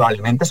carismáticas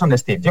probablemente son de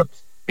Steve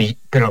Jobs,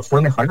 pero lo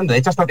fue mejorando. De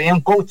hecho, hasta tenía un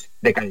coach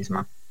de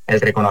carisma,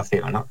 él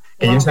reconoció, ¿no?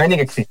 Que yo no sabía ni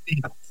que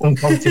existía un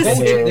coach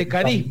de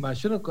carisma.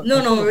 Yo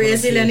no voy a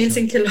decirle a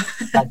Nielsen que lo...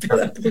 Exacto.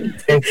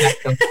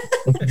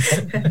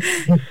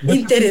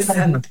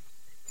 Interesante.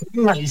 Es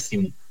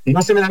malísimo.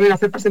 No se me da bien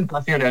hacer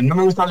presentaciones, no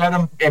me gusta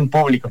hablar en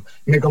público,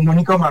 me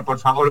comunico mal, por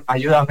favor,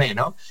 ayúdame,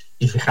 ¿no?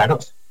 Y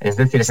fijaros, es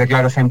decir, ese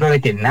claro ejemplo de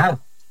que nada,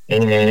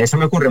 eso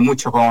me ocurre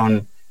mucho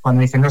cuando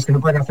dicen, no, es que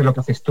no puedes hacer lo que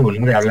haces tú,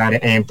 ¿no? De hablar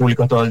en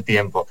público todo el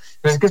tiempo.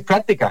 Pero es que es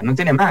práctica, no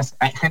tiene más.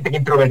 Hay gente que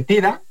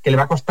introvertida que le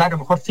va a costar a lo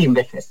mejor 100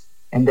 veces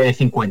en vez de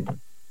 50,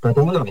 pero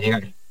todo el mundo va a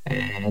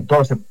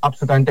llegar.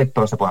 Absolutamente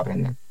todo se puede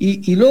aprender.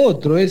 Y lo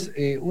otro es,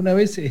 una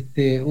vez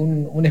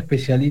un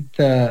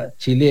especialista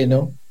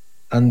chileno,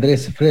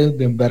 Andrés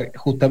Freudenberg,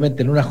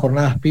 justamente en unas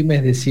jornadas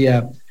pymes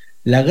decía,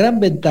 la gran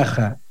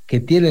ventaja que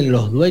tienen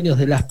los dueños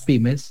de las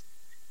pymes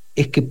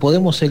es que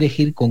podemos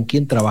elegir con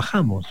quién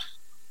trabajamos.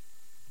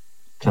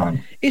 Claro.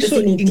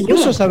 Eso,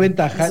 incluso esa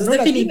ventaja no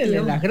la tienen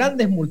en las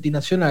grandes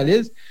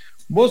multinacionales.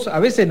 Vos a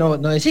veces no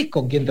decís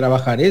con quién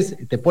trabajar,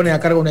 te ponen a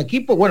cargo un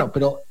equipo, bueno,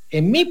 pero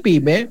en mi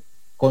pyme,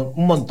 con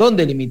un montón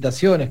de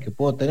limitaciones que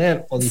puedo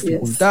tener, o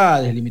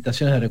dificultades,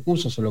 limitaciones de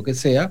recursos o lo que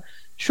sea,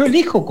 yo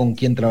elijo con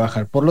quién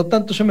trabajar. Por lo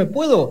tanto, yo me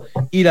puedo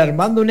ir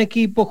armando un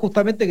equipo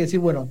justamente que decir,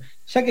 bueno,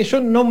 ya que yo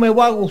no me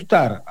va a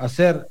gustar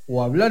hacer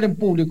o hablar en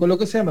público, lo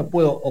que sea, me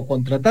puedo o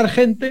contratar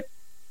gente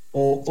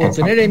o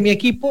tener en mi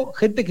equipo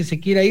gente que se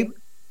quiera ir,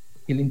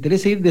 que le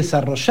interese ir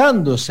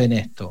desarrollándose en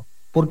esto.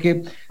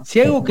 Porque si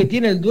algo que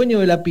tiene el dueño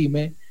de la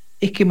pyme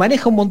es que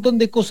maneja un montón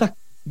de cosas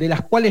de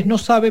las cuales no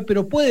sabe,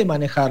 pero puede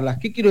manejarlas.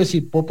 ¿Qué quiero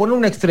decir? Por poner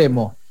un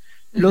extremo,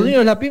 los dueños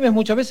de las pymes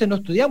muchas veces no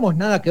estudiamos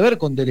nada que ver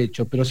con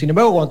derecho, pero sin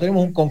embargo cuando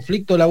tenemos un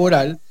conflicto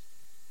laboral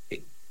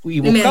y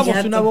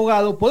buscamos un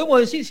abogado, podemos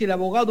decir si el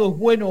abogado es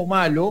bueno o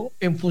malo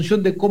en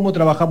función de cómo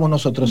trabajamos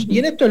nosotros. Y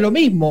en esto es lo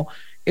mismo,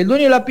 el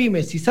dueño de la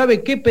pyme, si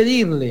sabe qué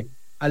pedirle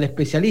al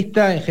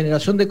especialista en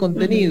generación de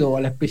contenido o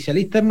al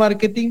especialista en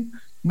marketing,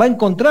 va a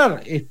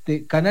encontrar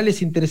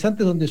canales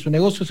interesantes donde su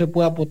negocio se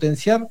pueda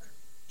potenciar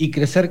y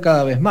crecer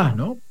cada vez más,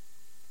 ¿no?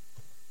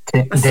 Sí,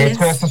 de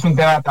hecho, esto es un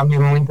tema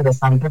también muy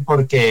interesante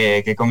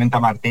que comenta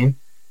Martín,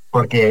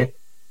 porque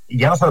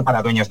ya no solo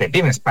para dueños de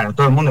pymes, para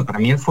todo el mundo, para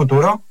mí el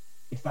futuro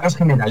está en los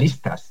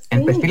generalistas,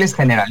 en perfiles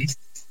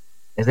generalistas.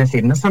 Es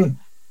decir, no están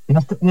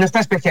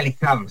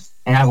especializados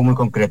en algo muy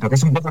concreto, que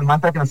es un poco el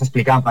mantra que nos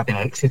explicaban para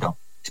tener éxito.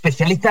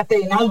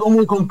 Especialízate en algo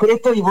muy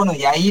concreto y bueno,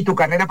 y ahí tu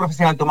carrera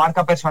profesional, tu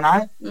marca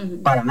personal,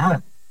 para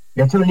nada.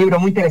 De hecho, un libro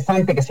muy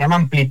interesante que se llama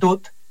Amplitud,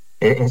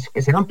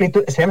 se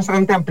llama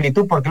solamente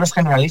Amplitud porque los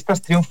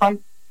generalistas triunfan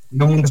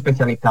en un mundo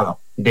especializado,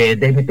 de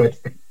David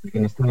Epstein,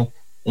 quien estoy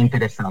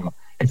interesado.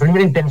 Es un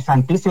libro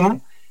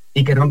interesantísimo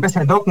y que rompe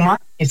ese dogma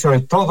y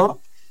sobre todo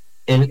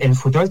el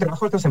futuro del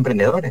trabajo de los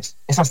emprendedores.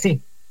 Es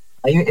así.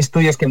 Hay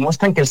estudios que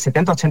muestran que el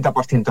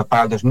 70-80%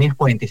 para el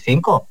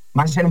 2045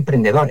 van a ser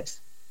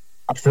emprendedores.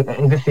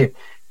 Es decir,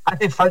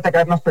 hace falta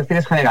crear más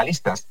perfiles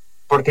generalistas,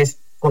 porque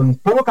con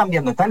todo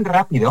cambiando tan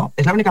rápido,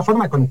 es la única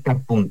forma de conectar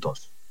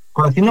puntos,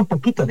 conociendo un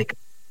poquito de...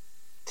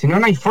 Si no,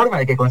 no hay forma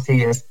de que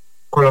consigues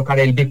colocar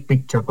el big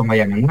picture, como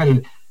llaman, ¿no?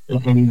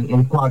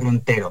 el cuadro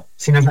entero,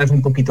 si no sabes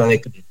un poquito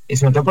de... Y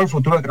sobre todo por el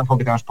futuro del trabajo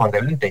que tenemos por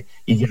delante.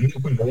 Y yo creo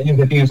que los dueños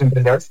de pymes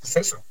emprendedores es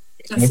eso.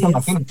 En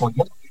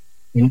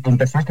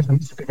personas que son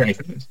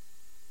especializadas.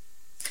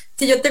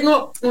 Sí, yo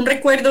tengo un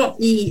recuerdo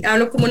y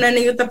hablo como una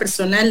anécdota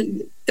personal.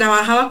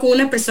 Trabajaba con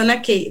una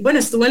persona que, bueno,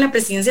 estuvo en la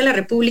presidencia de la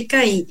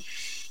República y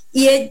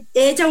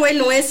ella, bueno,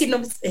 no voy a decir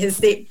nombres,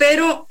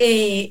 pero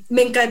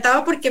me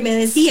encantaba porque me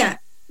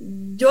decía,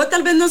 yo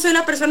tal vez no soy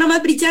la persona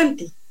más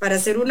brillante para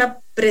ser una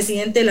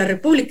presidente de la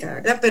República,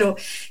 ¿verdad? Pero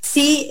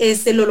sí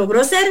lo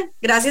logró ser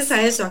gracias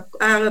a eso,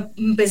 a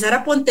empezar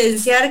a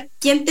potenciar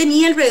quién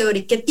tenía alrededor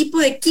y qué tipo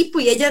de equipo,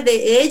 y ella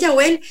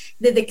o él,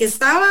 desde que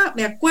estaba,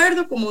 me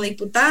acuerdo, como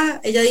diputada,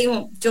 ella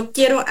dijo, yo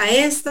quiero a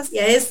estas y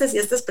a estas y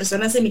a estas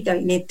personas en mi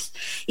gabinete,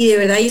 y de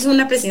verdad hizo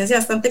una presidencia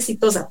bastante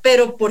exitosa.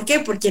 ¿Pero por qué?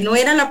 Porque no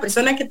era la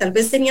persona que tal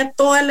vez tenía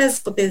todas las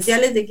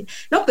potenciales de que,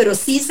 no, pero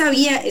sí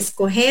sabía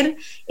escoger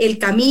el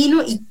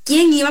camino y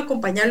quién iba a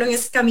acompañarlo en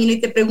ese camino. Y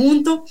te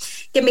pregunto,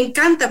 que me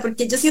encanta,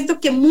 porque yo siento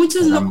que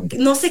muchos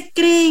no se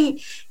creen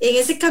en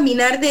ese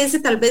caminar de ese,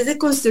 tal vez de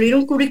construir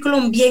un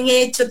currículum bien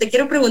hecho. Te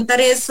quiero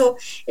preguntar eso,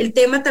 el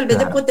tema tal vez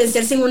de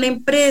potenciarse en una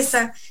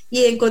empresa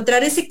y de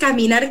encontrar ese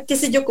caminar, qué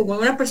sé yo, como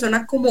una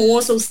persona como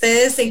vos o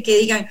ustedes, en que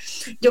digan,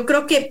 yo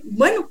creo que,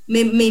 bueno,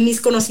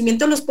 mis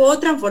conocimientos los puedo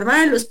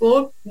transformar, los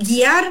puedo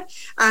guiar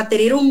a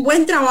tener un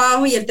buen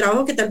trabajo y el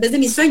trabajo que tal vez de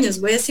mis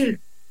sueños, voy a decirlo.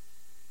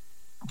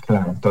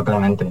 Claro,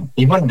 totalmente.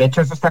 Y bueno, de hecho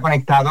eso está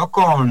conectado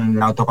con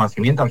el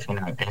autoconocimiento al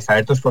final, el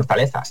saber tus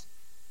fortalezas.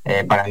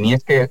 Para mí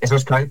es que eso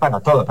es clave para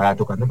todo, para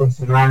tu carrera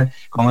profesional,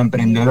 como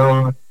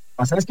emprendedor.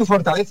 Cuando sabes tus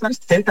fortalezas,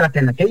 céntrate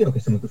en aquello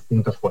que son tus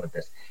puntos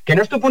fuertes. ¿Que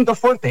no es tu punto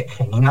fuerte?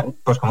 Genial.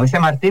 Pues como dice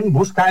Martín,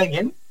 busca a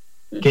alguien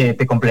que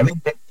te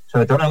complemente,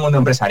 sobre todo en el mundo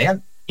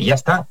empresarial, y ya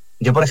está.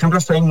 Yo, por ejemplo,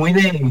 soy muy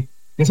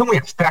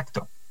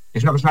abstracto.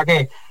 Es una persona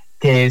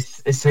que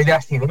soy de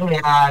las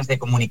ideas, de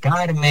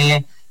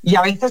comunicarme, y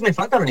a veces me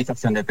falta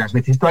organización detrás.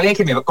 Necesito a alguien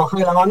que me coja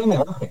de la mano y me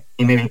baje.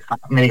 Y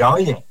me diga,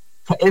 oye,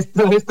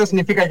 esto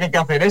significa que hay que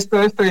hacer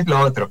esto y lo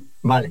otro.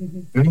 Vale.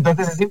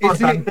 Entonces es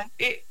importante.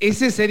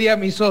 Ese sería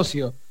mi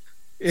socio,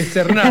 es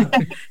Hernán.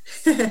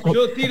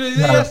 Yo tiro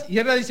ideas y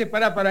Hernán dice,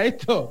 para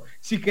esto,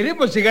 si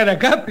queremos llegar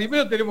acá,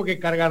 primero tenemos que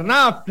cargar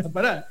nafta,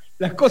 para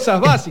las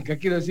cosas básicas,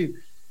 quiero decir.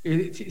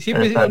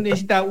 Siempre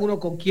necesita uno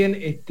con quien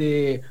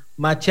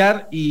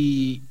machar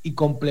y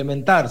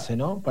complementarse,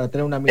 ¿no? Para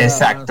tener una mirada.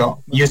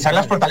 Exacto. Más y usar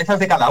las fortalezas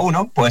de cada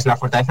uno. Pues la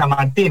fortaleza de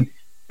Martín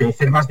de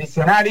ser más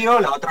visionario,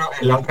 la otra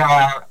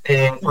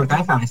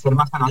fortaleza de ser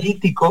más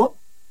analítico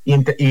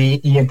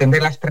y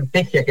entender la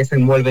estrategia que se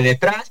envuelve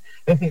detrás.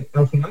 Es decir,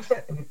 al final,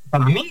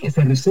 para mí,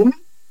 se resume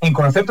en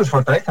conocer tus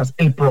fortalezas.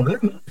 El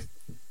problema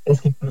es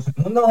que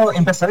el mundo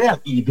empresarial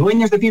y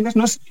dueños de pymes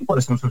no saben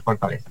cuáles son sus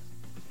fortalezas.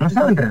 No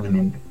saben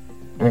realmente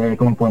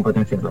cómo pueden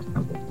potenciarlos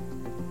tampoco.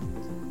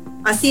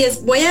 Así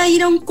es, voy a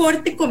ir a un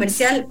corte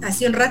comercial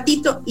hace un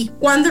ratito, y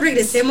cuando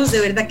regresemos de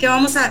verdad que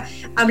vamos a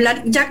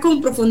hablar ya con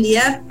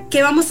profundidad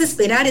qué vamos a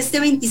esperar este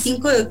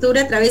 25 de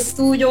octubre a través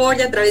tuyo,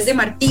 Borja, a través de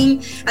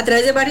Martín, a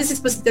través de varios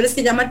expositores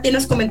que ya Martín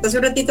nos comentó hace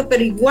un ratito,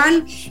 pero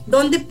igual,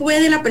 ¿dónde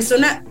puede la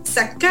persona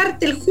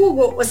sacarte el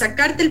jugo o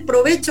sacarte el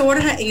provecho,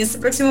 Borja, en este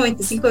próximo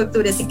 25 de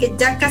octubre? Así que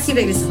ya casi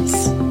regresamos.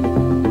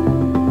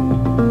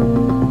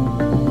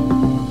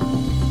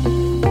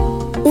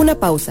 Una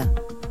pausa.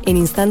 En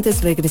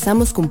instantes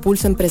regresamos con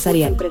Pulso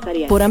Empresarial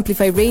por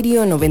Amplify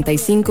Radio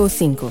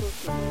 95.5.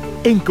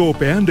 En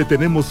Coopeande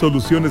tenemos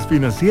soluciones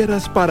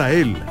financieras para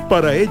él,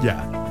 para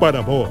ella,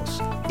 para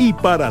vos y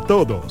para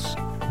todos.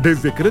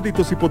 Desde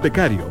créditos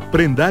hipotecario,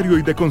 prendario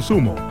y de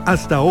consumo,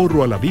 hasta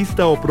ahorro a la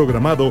vista o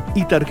programado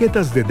y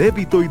tarjetas de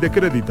débito y de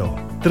crédito.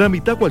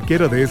 Tramita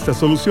cualquiera de estas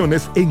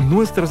soluciones en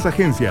nuestras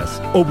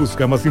agencias o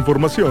busca más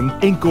información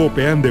en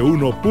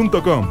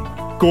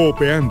coopeande1.com.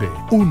 Coopeande,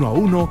 1 a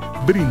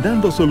 1,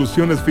 brindando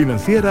soluciones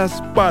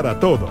financieras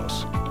para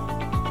todos.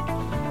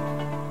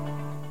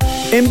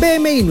 En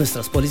BMI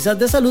nuestras pólizas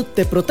de salud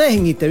te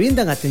protegen y te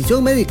brindan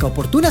atención médica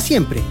oportuna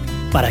siempre,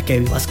 para que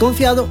vivas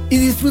confiado y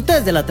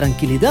disfrutes de la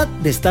tranquilidad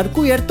de estar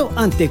cubierto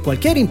ante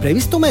cualquier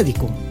imprevisto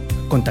médico.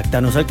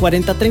 Contáctanos al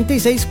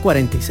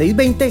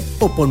 4036-4620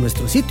 o por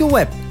nuestro sitio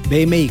web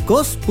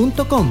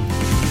bmicos.com.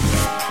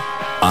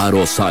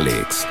 Aros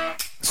Alex.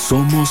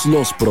 Somos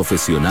los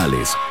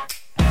profesionales.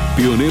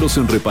 Pioneros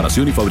en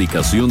reparación y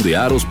fabricación de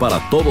aros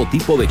para todo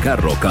tipo de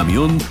carro,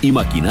 camión y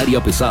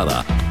maquinaria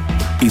pesada.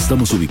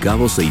 Estamos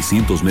ubicados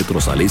 600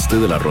 metros al este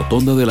de la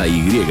rotonda de la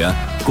Y,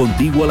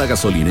 contigua a la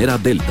gasolinera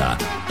Delta.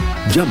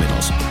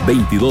 Llámenos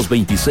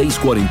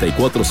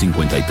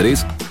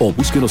 2226-4453 o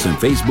búsquenos en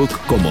Facebook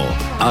como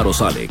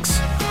Aros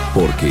Alex,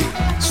 porque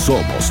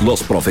somos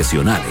los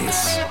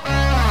profesionales.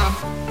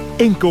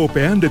 En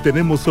Coopeande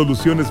tenemos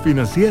soluciones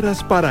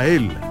financieras para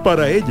él,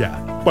 para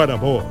ella, para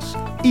vos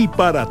y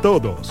para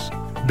todos.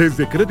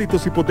 Desde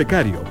créditos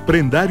hipotecario,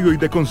 prendario y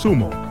de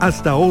consumo,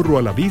 hasta ahorro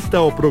a la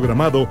vista o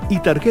programado y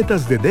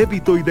tarjetas de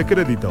débito y de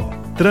crédito.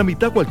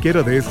 Tramita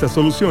cualquiera de estas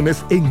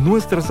soluciones en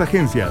nuestras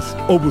agencias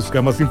o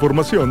busca más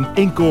información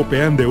en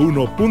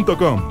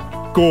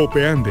coopeande1.com.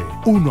 Coopeande,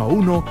 1 a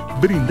 1,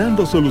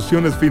 brindando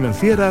soluciones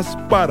financieras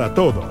para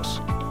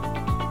todos.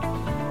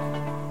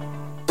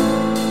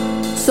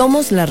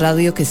 Somos la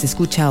radio que se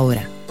escucha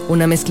ahora.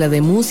 Una mezcla de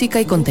música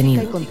y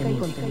contenido.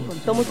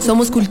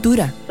 Somos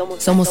cultura.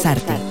 Somos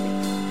arte.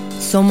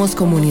 Somos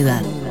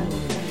comunidad.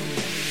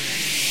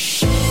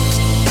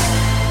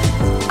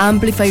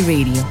 Amplify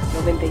Radio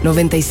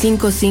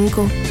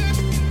 95.5,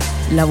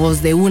 la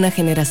voz de una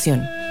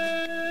generación.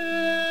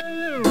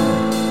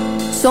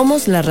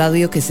 Somos la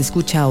radio que se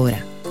escucha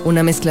ahora.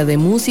 Una mezcla de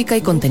música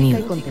y contenido.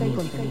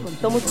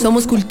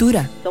 Somos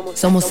cultura.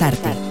 Somos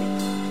arte.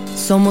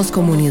 Somos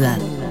comunidad.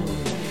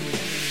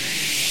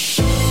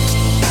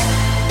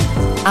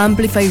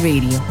 Amplify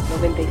Radio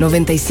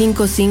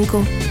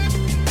 95.5,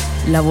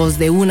 la voz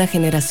de una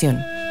generación.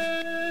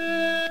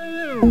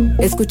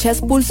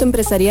 Escuchás Pulso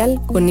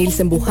Empresarial con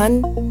Nilsen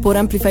Buján por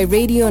Amplify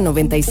Radio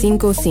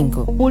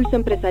 95.5. Pulso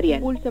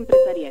Empresarial.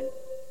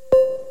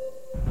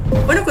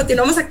 Bueno,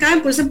 continuamos acá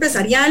en Pulso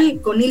Empresarial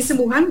con Nilsen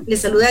Buján.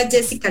 Les saluda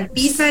Jessica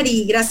Alpizar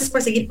y gracias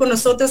por seguir con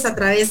nosotros a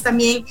través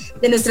también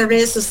de nuestras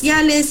redes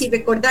sociales, y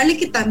recordarle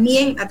que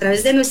también a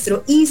través de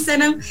nuestro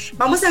Instagram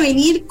vamos a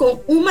venir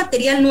con un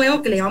material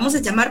nuevo que le vamos a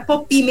llamar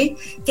Pop Pyme,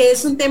 que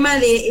es un tema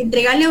de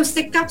entregarle a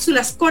usted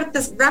cápsulas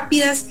cortas,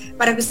 rápidas,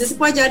 para que usted se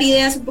pueda llevar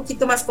ideas un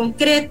poquito más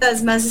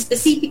concretas, más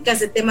específicas,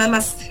 de temas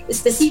más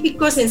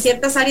específicos en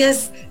ciertas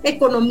áreas,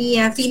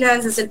 economía,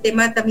 finanzas, el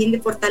tema también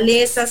de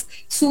fortalezas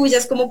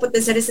suyas, cómo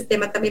potenciar ese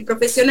tema también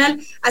profesional.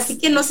 Así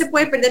que no se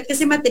puede perder que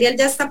ese material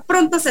ya está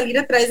pronto a salir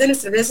a través de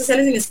nuestras redes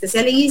sociales, en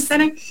especial en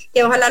Instagram,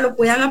 que ojalá lo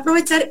puedan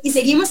aprovechar. Y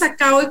seguimos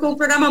acá hoy con un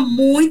programa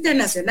muy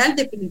internacional.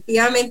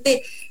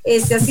 Definitivamente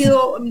ha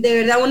sido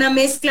de verdad una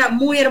mezcla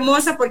muy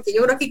hermosa, porque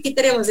yo creo que aquí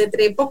tenemos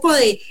entre poco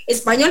de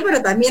español,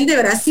 pero también de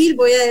Brasil,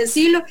 voy a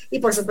decirlo, y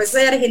por supuesto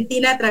de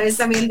Argentina, a través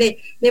también de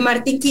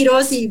Martín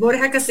Quiroz y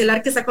Borja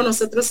Castelar, que está con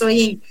nosotros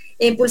hoy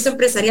en Pulso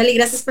Empresarial, y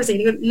gracias por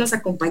seguirnos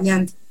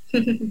acompañando.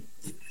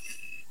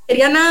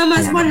 Quería nada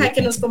más, Borja,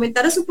 que nos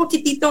comentaras un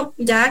poquitito,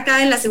 ya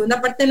acá en la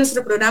segunda parte de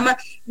nuestro programa,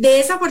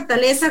 de esa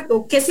fortaleza,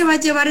 o qué se va a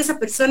llevar esa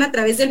persona a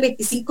través del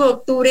 25 de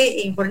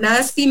octubre en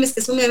Jornadas Pymes, que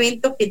es un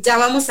evento que ya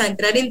vamos a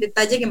entrar en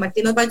detalle, que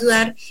Martín nos va a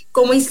ayudar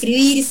cómo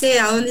inscribirse,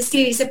 a dónde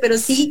inscribirse, pero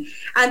sí,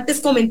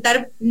 antes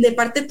comentar de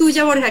parte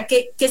tuya, Borja,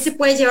 qué se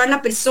puede llevar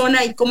la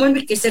persona y cómo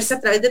enriquecerse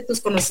a través de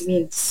tus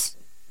conocimientos.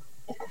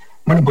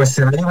 Bueno, pues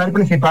se va a llevar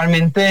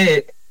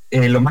principalmente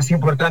lo más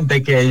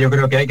importante que yo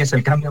creo que hay, que es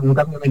un cambio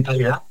de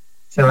mentalidad.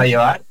 Se va a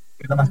llevar,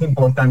 que es lo más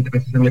importante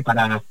precisamente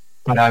para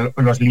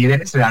los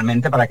líderes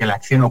realmente, para que la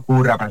acción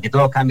ocurra, para que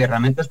todo cambie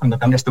realmente, es cuando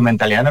cambias tu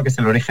mentalidad, ¿no? Que es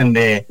el origen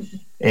de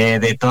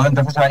todo.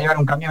 Entonces se va a llevar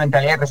un cambio de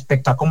mentalidad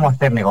respecto a cómo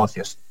hacer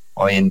negocios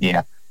hoy en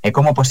día,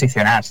 cómo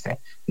posicionarse,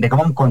 de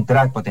cómo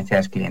encontrar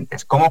potenciales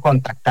clientes, cómo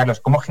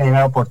contactarlos, cómo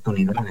generar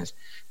oportunidades,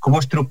 cómo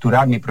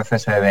estructurar mi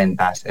proceso de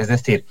ventas. Es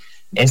decir,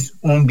 es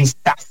un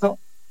vistazo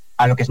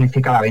a lo que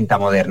significa la venta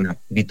moderna,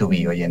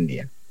 B2B hoy en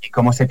día, y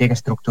cómo se tiene que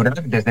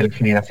estructurar desde la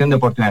generación de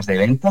oportunidades de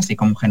ventas y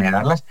cómo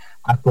generarlas,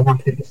 a cómo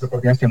hacer que esas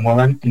oportunidades se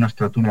muevan en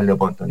nuestro túnel de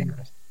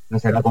oportunidades.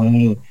 Entonces era como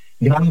un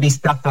gran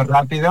vistazo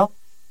rápido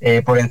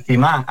por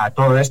encima a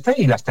todo esto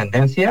y las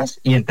tendencias,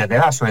 y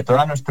entender sobre todo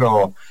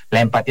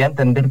la empatía,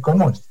 entender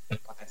cómo es el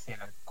potencial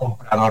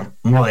comprador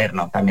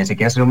moderno. También, si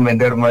quieres ser un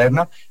vendedor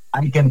moderno,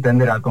 hay que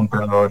entender al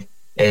comprador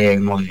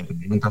moderno.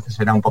 Entonces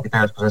era un poquito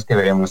de las cosas que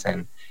veremos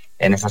en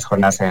esas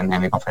jornadas en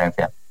mi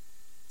conferencia.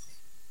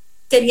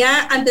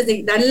 quería, antes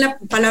de darle la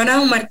palabra a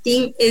don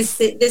Martín,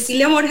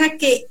 decirle a Borja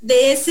que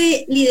de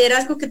ese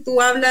liderazgo que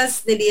tú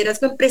hablas, de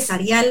liderazgo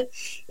empresarial,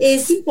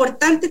 es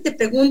importante, te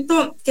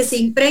pregunto, que se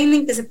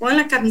impregnen, que se pongan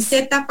la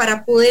camiseta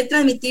para poder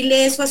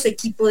transmitirle eso a su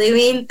equipo de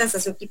ventas, a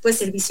su equipo de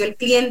servicio al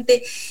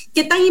cliente.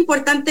 ¿Qué tan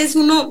importante es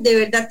uno de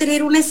verdad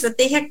tener una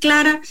estrategia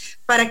clara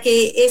para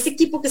que ese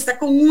equipo que está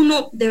con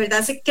uno de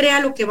verdad se crea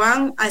lo que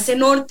van a ese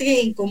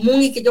norte en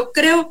común? Y que yo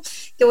creo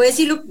que, voy a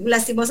decirlo,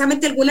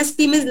 lastimosamente algunas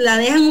pymes la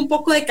dejan un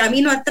poco de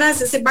camino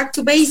atrás, ese back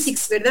to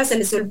basics, ¿verdad? Se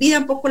les olvida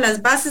un poco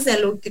las bases de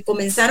lo que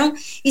comenzaron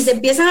y se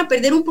empiezan a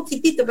perder un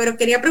poquitito, pero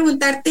quería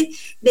preguntarte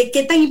de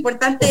qué tan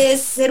importante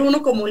es ser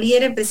uno como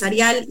líder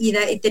empresarial y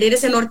tener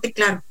ese norte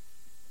claro.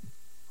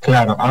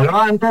 Claro,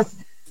 hablaba antes,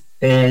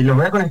 lo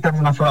voy a conectar de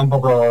una forma un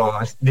poco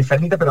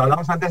diferente, pero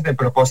hablamos antes del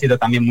propósito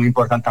también muy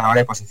importante a la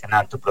hora de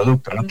posicionar tu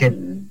producto, ¿no?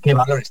 ¿Qué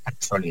valor estás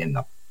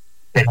resolviendo?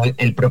 Pero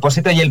el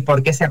propósito y el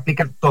por qué se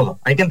aplica todo.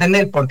 Hay que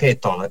entender el porqué de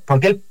todo. El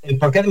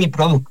porqué de mi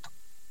producto,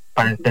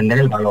 para entender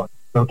el valor.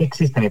 ¿Por qué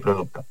existe mi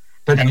producto?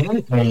 Pero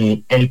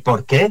también el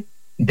porqué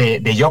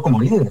de yo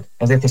como líder.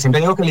 Es decir,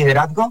 siempre digo que el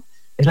liderazgo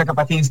es la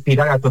capacidad de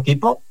inspirar a tu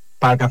equipo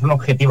para alcanzar un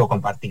objetivo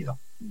compartido.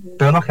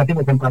 Pero un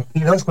objetivo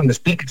compartido es cuando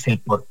explicas el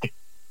porqué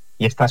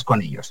y estás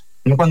con ellos.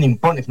 No cuando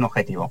impones un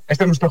objetivo.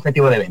 Este es nuestro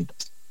objetivo de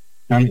ventas.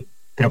 ¿No?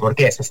 Pero ¿por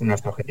qué ese es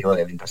nuestro objetivo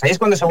de ventas? Ahí es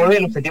cuando se vuelve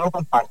el objetivo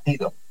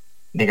compartido,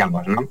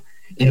 digamos, ¿no?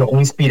 Y luego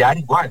inspirar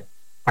igual.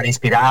 Para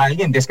inspirar a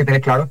alguien tienes que tener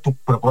claro tu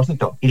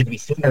propósito y la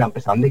visión de la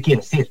empresa, dónde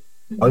quieres ir.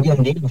 Hoy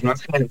en día las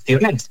nuevas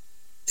generaciones,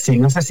 si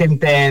no se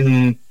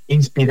sienten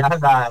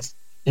inspiradas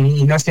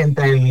y no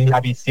sienten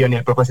la visión y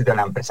el propósito de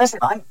la empresa, se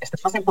van. Están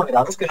más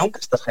empoderados que nunca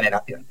estas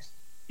generaciones.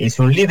 Y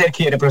si un líder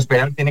quiere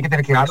prosperar, tiene que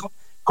tener claro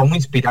cómo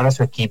inspirar a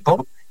su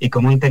equipo y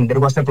cómo entender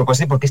cuál es el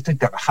propósito y por qué estoy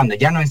trabajando.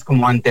 Ya no es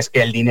como antes,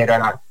 que el dinero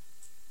era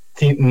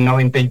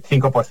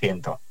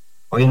 95%.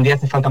 Hoy en día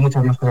hace falta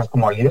muchas más cosas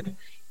como líder,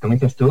 como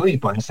dices tú, y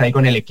ponerse ahí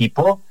con el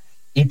equipo,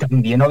 y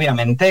también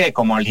obviamente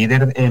como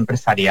líder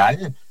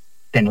empresarial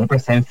tener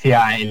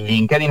presencia en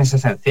LinkedIn es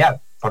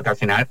esencial, porque al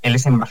final él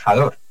es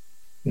embajador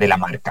de la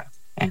marca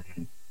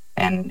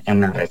en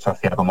una red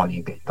social como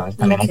LinkedIn. Entonces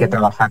también hay que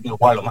trabajar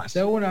igual o más.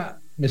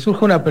 Me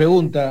surge una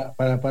pregunta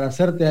para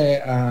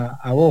hacerte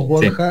a vos,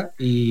 Borja,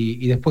 sí.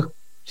 y después,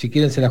 si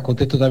quieren, se las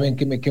contesto también.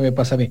 ¿Qué me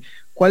pasa a mí?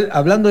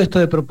 Hablando de esto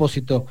de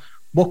propósito,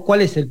 ¿vos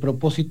cuál es el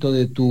propósito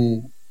de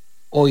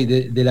hoy,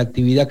 de la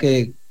actividad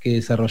que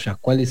desarrollas?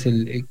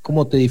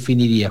 ¿Cómo te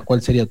definirías?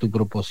 ¿Cuál sería tu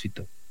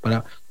propósito?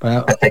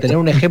 Para tener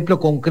un ejemplo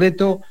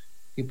concreto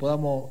que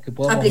podamos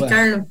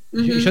aplicarlo.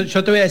 Ver.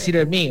 Yo te voy a decir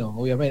el mío,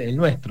 obviamente, el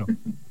nuestro.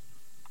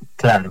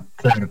 Claro.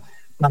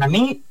 Para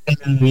mí,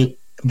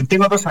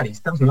 tengo dos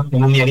aristas, ¿no?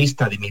 Tengo mi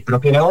arista de mi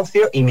propio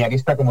negocio y mi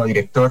arista como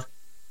director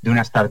de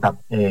una startup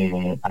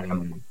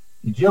alemana.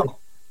 Yo,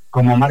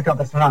 como marca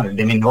personal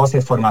de mi negocio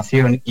de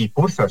formación y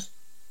cursos,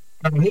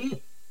 para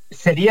mí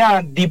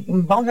sería,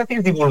 vamos a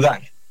decir,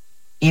 divulgar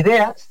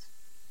ideas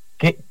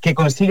que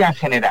consigan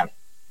generar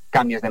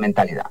cambios de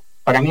mentalidad.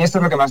 Para mí esto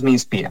es lo que más me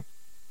inspira.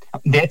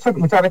 De hecho,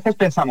 muchas veces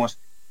pensamos,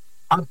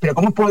 pero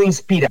 ¿cómo puedo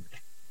inspirar?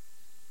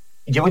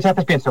 Yo muchas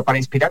veces pienso, para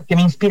inspirar, ¿qué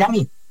me inspira a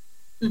mí?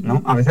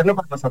 ¿No? A veces no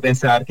vamos a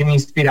pensar qué me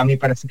inspira a mí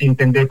para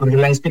entender, porque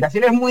la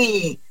inspiración es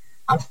muy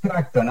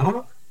abstracto,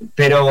 ¿no?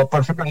 Pero,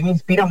 por ejemplo, a mí me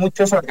inspira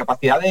mucho esa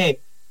capacidad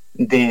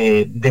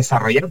de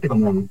desarrollarte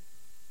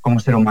como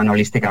ser humano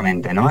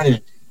holísticamente, ¿no?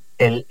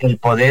 El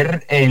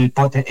poder,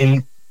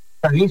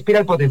 también inspira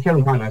el potencial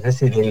humano, es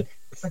decir,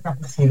 esa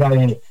capacidad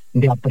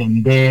de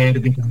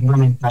aprender, de tener una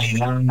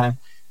mentalidad.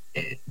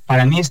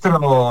 Para mí esto es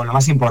lo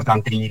más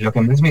importante y lo que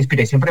más me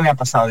inspira, y siempre me ha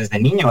pasado desde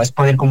niño, es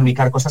poder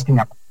comunicar cosas que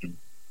me apasionan.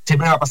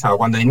 Siempre me ha pasado.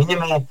 Cuando de niño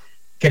me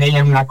creía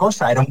en una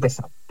cosa, era un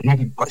pesado. Tenía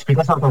que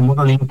explicar a todo el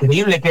mundo lo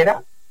increíble que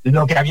era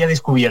lo que había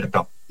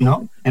descubierto,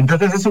 ¿no?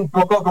 Entonces es un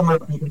poco como la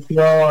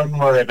aplicación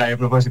moderna de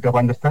propósito.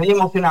 Cuando estoy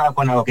emocionado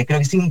con algo que creo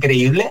que es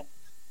increíble,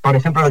 por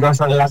ejemplo, lo que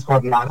vamos a ver en las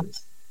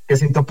jornadas, que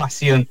siento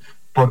pasión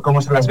por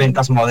cómo son las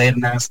ventas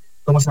modernas,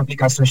 cómo se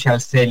aplica el social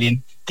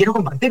selling, quiero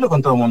compartirlo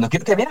con todo el mundo,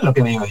 quiero que vean lo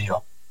que veo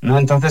yo, ¿no?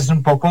 Entonces es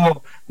un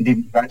poco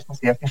divulgar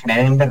estas ideas que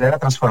generen verdadera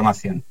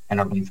transformación en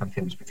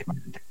organizaciones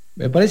principalmente.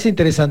 Me parece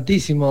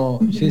interesantísimo,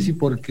 Jessy,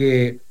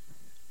 porque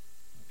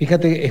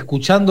fíjate,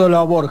 escuchándolo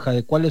a Borja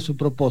de cuál es su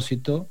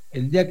propósito,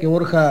 el día que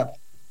Borja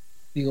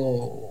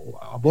o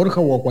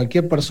a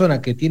cualquier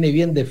persona que tiene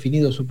bien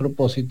definido su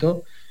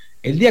propósito,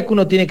 el día que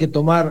uno tiene que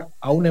tomar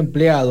a un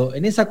empleado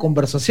en esa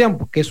conversación,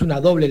 porque es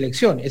una doble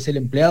elección, es el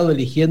empleado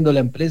eligiendo la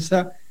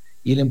empresa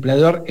y el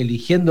empleador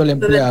eligiendo al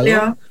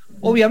empleado,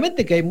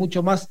 obviamente que hay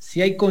mucho más,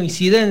 si hay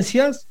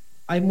coincidencias,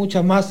 hay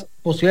muchas más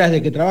posibilidades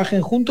de que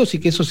trabajen juntos y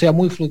que eso sea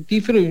muy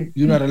fructífero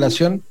y una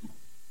relación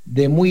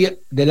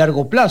de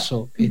largo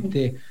plazo.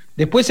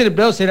 Después el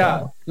empleado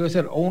debe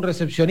ser o un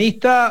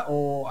recepcionista,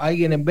 o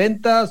alguien en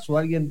ventas, o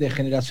alguien de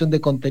generación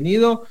de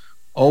contenido,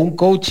 o un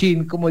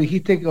coaching, como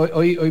dijiste, que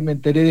hoy me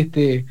enteré de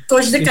este...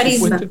 Coach de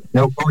carisma.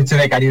 No, un coach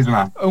de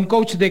carisma. Un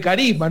coach de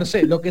carisma, no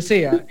sé, lo que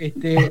sea.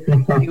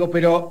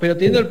 Pero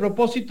teniendo el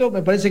propósito,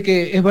 me parece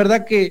que es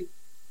verdad que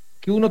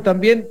que uno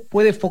también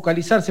puede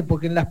focalizarse,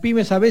 porque en las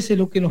pymes a veces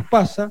lo que nos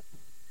pasa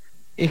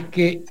es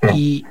que,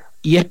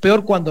 y es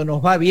peor cuando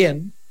nos va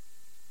bien,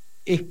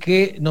 es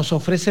que nos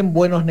ofrecen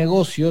buenos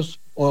negocios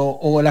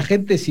o la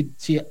gente, si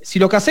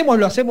lo que hacemos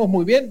lo hacemos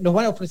muy bien, nos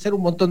van a ofrecer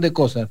un montón de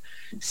cosas.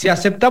 Si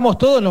aceptamos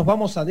todo, nos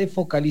vamos a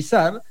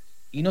desfocalizar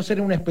y no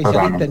ser un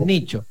especialista en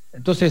nicho.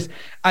 Entonces,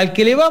 al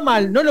que le va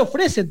mal, no le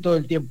ofrecen todo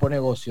el tiempo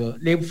negocio,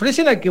 le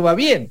ofrecen al que va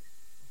bien.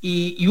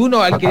 Y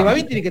uno, al que le va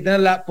bien, tiene que tener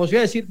la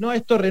posibilidad de decir, no,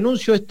 esto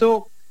renuncio,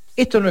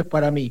 esto no es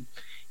para mí.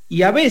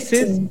 Y a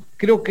veces,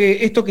 creo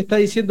que esto que está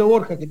diciendo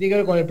Borja, que tiene que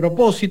ver con el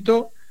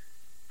propósito,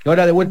 que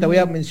ahora de vuelta voy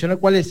a mencionar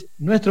cuál es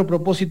nuestro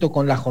propósito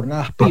con las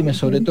jornadas pymes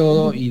sobre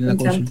todo, y en la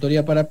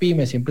consultoría para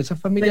pymes y empresas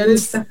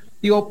familiares,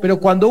 digo, pero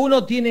cuando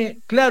uno tiene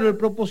claro el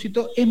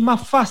propósito, es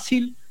más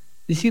fácil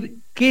decir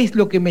qué es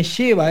lo que me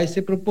lleva a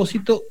ese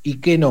propósito y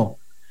qué no.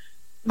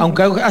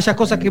 Aunque haya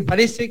cosas que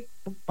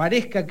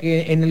parezca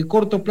que en el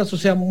corto plazo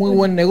sea muy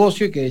buen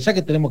negocio y que ya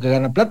que tenemos que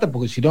ganar plata,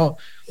 porque si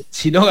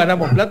no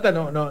ganamos plata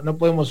no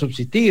podemos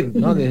subsistir,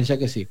 ¿no? Desde ya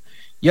que sí.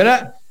 Y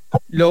ahora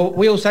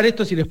voy a usar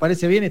esto, si les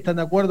parece bien, ¿están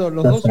de acuerdo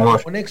los dos?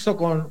 Conexo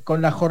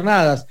con las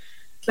jornadas.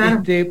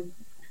 Claro.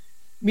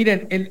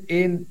 Miren,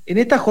 en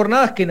estas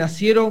jornadas que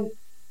nacieron,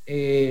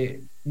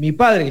 mi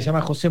padre, que se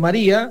llama José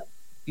María,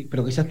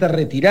 pero que ya está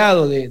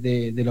retirado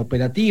de la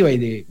operativa y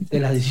de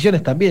las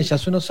decisiones también, ya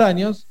hace unos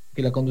años,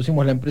 que la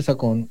conducimos la empresa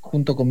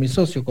junto con mi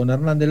socio, con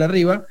Hernán de la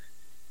Riva,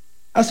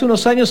 hace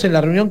unos años en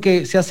la reunión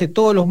que se hace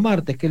todos los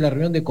martes, que es la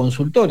reunión de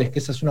consultores, que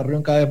esa es una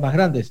reunión cada vez más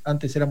grande,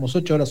 antes éramos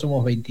 8, ahora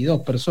somos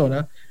 22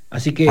 personas,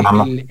 así que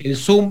el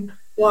Zoom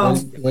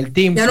o el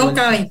Teams ya no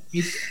cabe.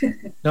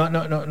 No,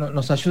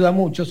 nos ayuda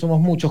mucho, somos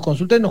muchos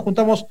consultores, nos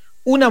juntamos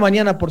una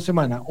mañana por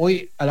semana,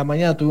 hoy a la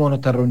mañana tuvimos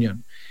nuestra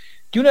reunión.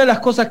 Que una de las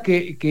cosas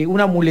que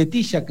una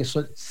muletilla que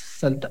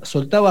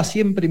soltaba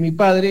siempre mi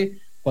padre,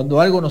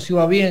 cuando algo nos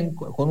iba bien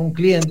con un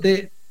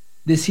cliente,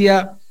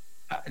 decía,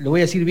 lo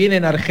voy a decir bien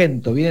en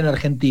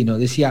argentino,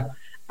 decía,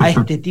 a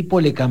este tipo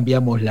le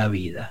cambiamos la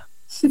vida.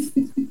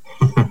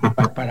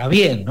 Para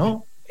bien,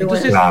 ¿no?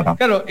 Entonces,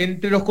 claro,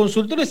 entre los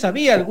consultores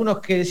había algunos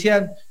que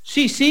decían,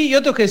 sí, y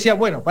otros que decían,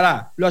 bueno,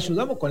 lo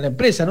ayudamos con la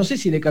empresa, no sé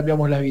si le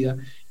cambiamos la vida.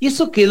 Y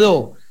eso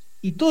quedó.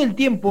 Y todo el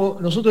tiempo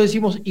nosotros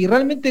decimos, y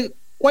realmente,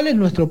 ¿cuál es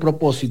nuestro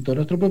propósito?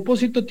 Nuestro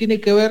propósito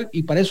tiene que ver,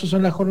 y para eso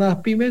son las jornadas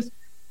pymes,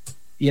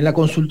 y en la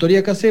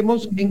consultoría que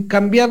hacemos, en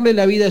cambiarle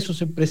la vida a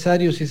esos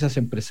empresarios y esas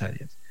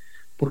empresarias.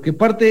 Porque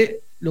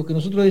parte, lo que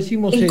nosotros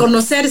decimos es... En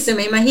conocerse,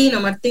 me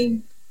imagino,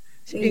 Martín.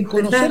 En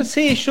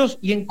conocerse ellos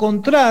y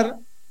encontrar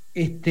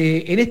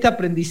en este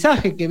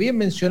aprendizaje que bien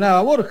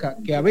mencionaba Borja,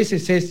 que a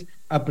veces es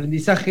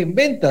aprendizaje en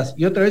ventas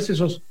y otras veces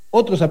esos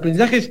otros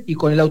aprendizajes y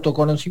con el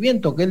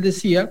autoconocimiento que él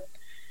decía,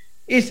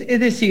 es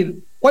decir,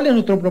 ¿cuál es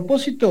nuestro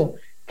propósito?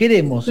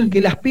 Queremos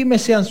que las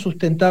pymes sean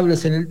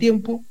sustentables en el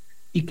tiempo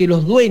y que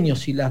los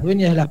dueños y las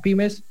dueñas de las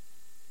pymes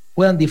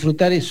puedan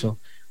disfrutar eso.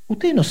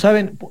 Ustedes no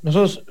saben,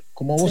 nosotros,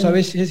 como vos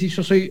sabés, Ceci,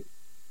 yo soy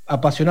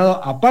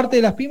apasionado, aparte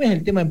de las pymes,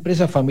 el tema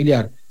empresa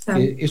familiar.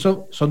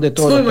 Eso son de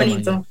todos los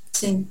tamaños. Bonito.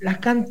 Sí.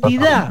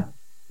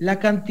 La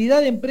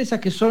cantidad de empresas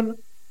que son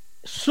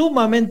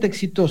sumamente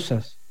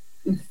exitosas,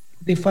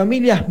 de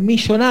familias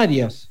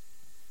millonarias,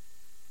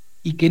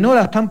 y que no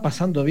la están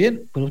pasando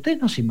bien, pero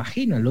ustedes no se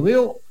imaginan, lo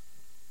veo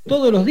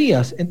todos los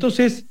días.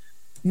 Entonces,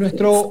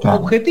 nuestro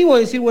objetivo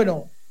es decir,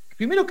 bueno,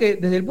 primero que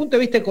desde el punto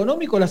de vista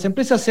económico las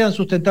empresas sean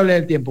sustentables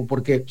en el tiempo,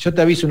 porque yo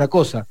te aviso una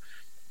cosa,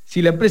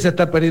 si la empresa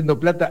está perdiendo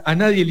plata, a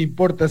nadie le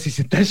importa si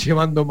se está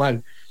llevando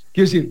mal.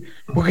 Quiero decir,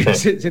 porque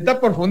se está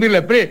por fundir la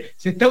empresa,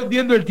 se está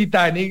hundiendo el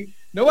Titanic,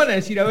 no van a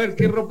decir, a ver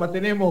qué ropa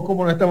tenemos,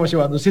 cómo nos estamos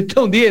llevando, se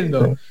está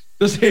hundiendo.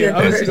 Entonces, a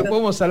ver si lo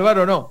podemos salvar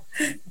o no.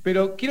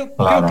 Pero creo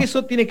que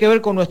eso tiene que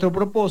ver con nuestro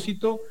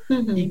propósito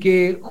y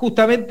que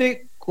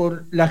justamente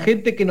con la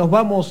gente que nos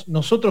vamos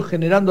nosotros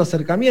generando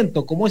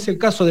acercamiento, como es el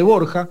caso de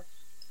Borja.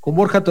 Con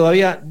Borja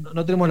todavía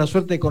no tenemos la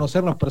suerte de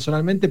conocernos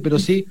personalmente, pero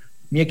sí,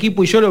 mi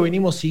equipo y yo lo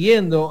venimos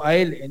siguiendo a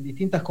él en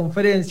distintas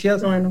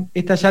conferencias. Bueno.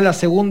 Esta ya es la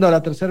segunda o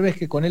la tercera vez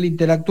que con él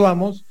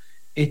interactuamos,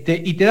 y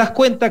te das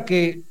cuenta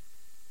que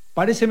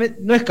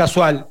no es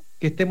casual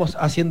que estemos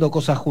haciendo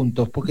cosas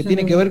juntos, porque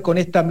tiene que ver con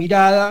esta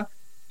mirada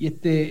y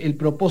el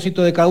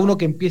propósito de cada uno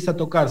que empieza a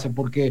tocarse,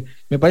 porque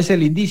me parece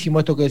lindísimo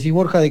esto que decís,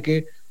 Borja, de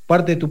que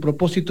parte de tu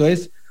propósito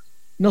es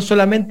no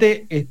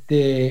solamente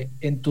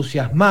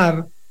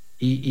entusiasmar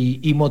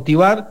y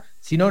motivar,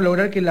 sino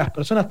lograr que las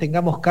personas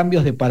tengamos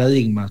cambios de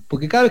paradigmas,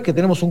 porque cada vez que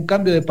tenemos un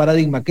cambio de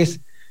paradigma que es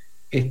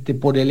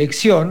por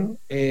elección,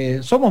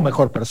 somos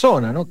mejor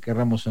persona, ¿no?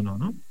 Querramos o no,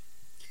 ¿no?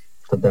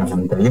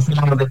 Totalmente. Y eso es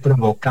algo de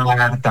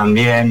provocar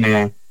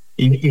también,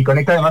 y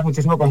conecta además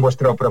muchísimo con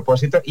vuestro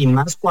propósito, y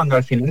más cuando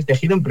al final el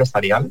tejido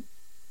empresarial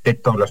de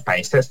todos los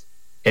países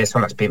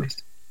son las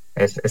pymes.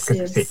 Es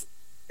que sí.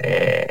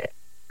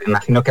 Me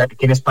imagino que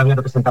aquí en España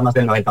representa más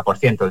del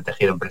 90% del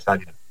tejido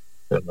empresarial.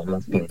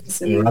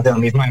 Y más de lo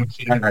mismo,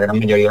 imagino, en la gran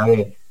mayoría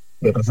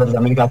de países de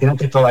América Latina,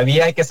 que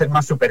todavía hay que ser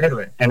más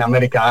superhéroe en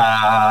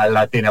América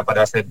Latina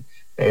para ser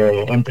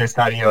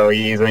empresario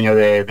y dueño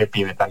de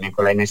pyme también,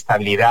 con la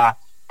inestabilidad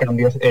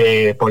cambios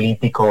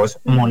políticos,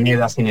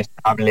 monedas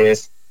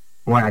inestables.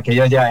 Bueno,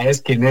 aquello ya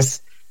es quien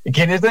es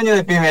dueño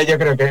de pyme. Yo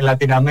creo que en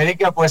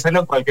Latinoamérica puede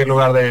serlo en cualquier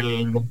lugar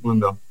del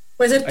mundo.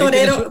 Puede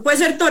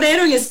ser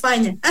torero en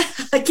España.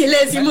 Aquí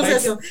le decimos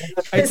eso.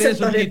 Ahí tenés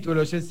un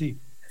título, Jessy.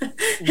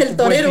 El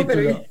torero,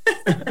 pero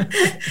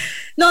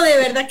no, de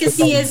verdad que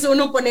sí es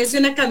uno ponerse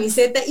una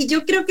camiseta. Y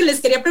yo creo que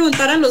les quería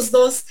preguntar a los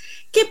dos,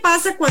 ¿qué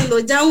pasa cuando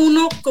ya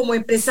uno como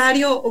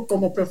empresario o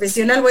como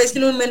profesional, voy a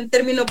decir un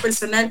término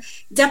personal,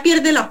 ya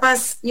pierde la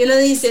paz y uno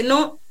dice,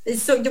 no,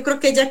 eso, yo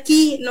creo que ya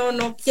aquí,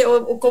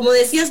 o como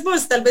decías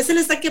vos, tal vez se le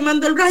está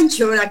quemando el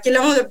rancho, ¿verdad? Aquí le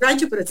llamamos el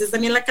rancho, pero es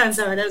también la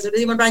casa, ¿verdad? Nosotros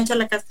decimos rancho a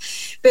la casa,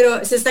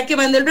 pero se está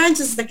quemando el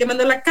rancho, se está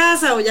quemando la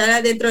casa, o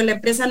ya dentro de la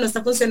empresa no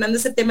está funcionando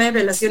ese tema de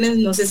relaciones,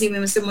 no sé si me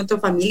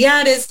momento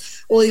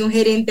familiares, o de un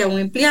gerente a un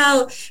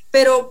empleado,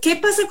 pero ¿qué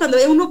pasa cuando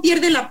uno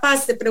pierde la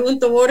paz? Te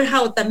pregunto,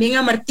 Borja, o también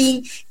a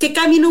Martín, ¿qué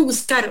camino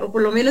buscar? O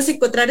por lo menos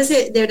encontrar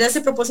de verdad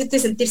ese propósito y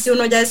sentirse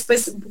uno ya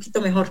después un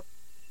poquito mejor.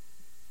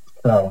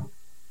 Claro.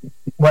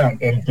 Bueno,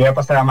 quiero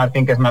pasar a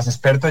Martín, que es más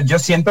experto. Yo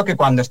siento que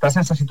cuando estás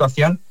en esa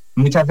situación,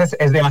 muchas veces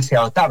es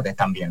demasiado tarde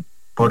también,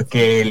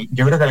 porque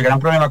yo creo que el gran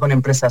problema con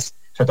empresas,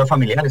 sobre todo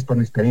familiares, por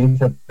mi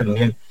experiencia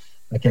también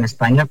aquí en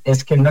España,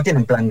 es que no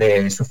tienen plan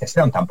de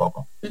sucesión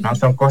tampoco, ¿no?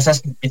 Son cosas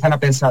que empiezan a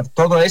pensar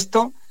todo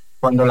esto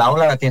cuando la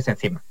ola la tienes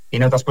encima y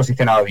no te has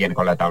posicionado bien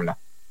con la tabla.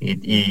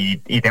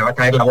 Y te va a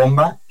caer la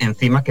bomba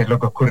encima, que es lo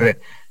que ocurre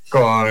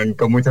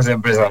con muchas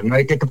empresas, ¿no?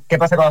 ¿Y qué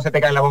pasa cuando se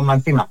te cae la bomba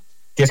encima?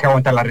 Tienes que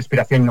aguantar la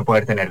respiración y no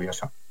poderte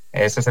nervioso.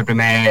 Ese es el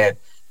primer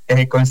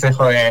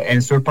consejo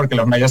en surf, porque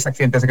los mayores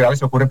accidentes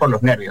graves ocurren por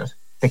los nervios.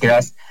 Te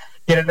quedas,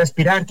 quieres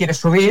respirar, quieres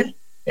subir,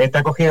 te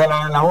ha cogido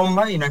la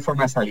bomba y no hay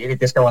forma de salir y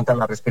tienes que aguantar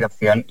la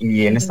respiración.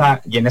 Y en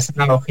esa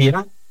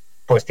analogía,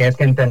 pues tienes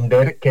que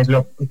entender qué es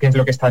lo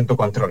que está en tu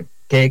control.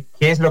 ¿Qué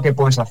es lo que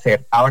puedes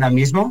hacer ahora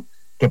mismo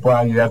que pueda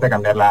ayudarte a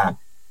cambiar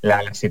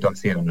la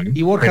situación, ¿no?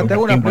 Y Borja, te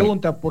hago una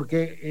pregunta,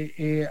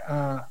 porque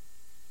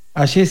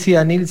a Jessy,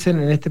 a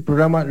Nielsen en este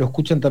programa lo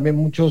escuchan también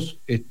muchos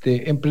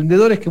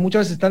emprendedores que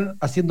muchas veces están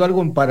haciendo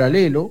algo en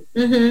paralelo,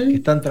 que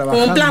están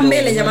trabajando. Como plan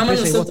B le llamamos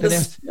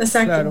nosotros.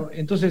 Exacto. Claro,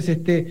 entonces,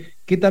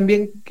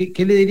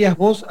 ¿qué le dirías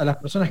vos a las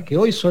personas que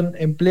hoy son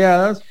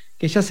empleadas,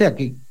 que ya sea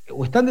que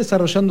o están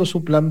desarrollando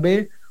su plan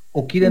B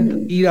o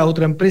quieren ir a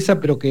otra empresa,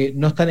 pero que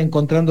no están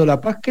encontrando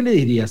la paz? ¿Qué le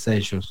dirías a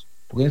ellos?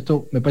 Porque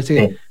esto me parece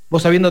que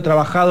vos, habiendo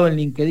trabajado en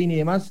LinkedIn y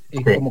demás,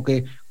 es como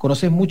que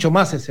conocés mucho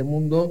más ese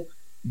mundo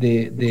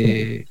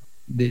de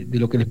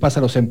lo que les pasa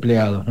a los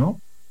empleados, ¿no?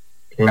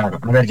 Claro,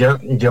 a ver,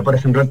 yo por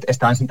ejemplo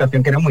estaba en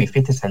situación que era muy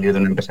difícil salir de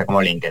una empresa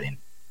como LinkedIn.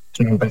 Es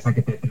una empresa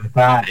que te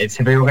trata,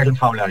 siempre digo que es la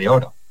jaula de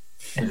oro.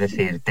 Es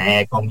decir,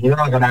 te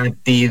comida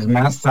gratis,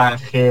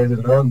 masajes,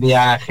 los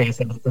viajes,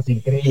 eventos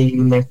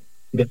increíbles,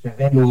 viajes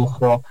de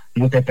lujo,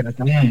 no te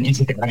tratan bien, y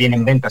si te va bien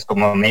en ventas,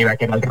 como me iba,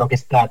 que era el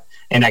rockstar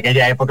en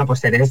aquella época,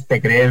 pues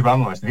te crees,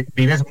 vamos,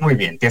 vives muy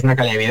bien, tienes una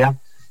calidad de vida.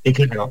 Y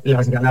claro,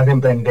 las ganas de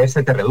emprender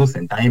se te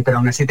reducen también, pero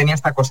aún así tenía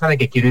esta cosa de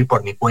que quiero ir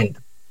por mi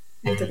cuenta.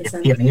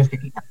 Y años que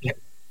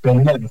pero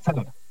no me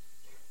lanzaba.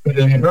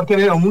 Pero el error que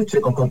veo mucho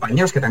con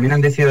compañeros que también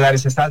han decidido dar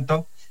ese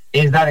salto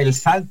es dar el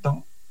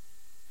salto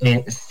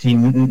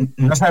sin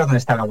no saber dónde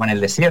está el agua en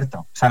el desierto.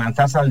 O sea,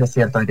 lanzarse al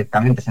desierto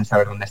directamente sin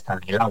saber dónde está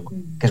el agua,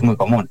 que es muy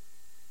común.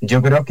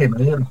 Yo creo que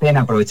vale la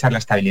pena aprovechar la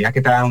estabilidad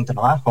que te da un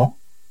trabajo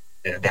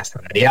de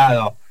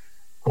asalariado,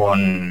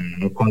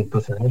 con tu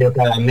salario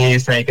cada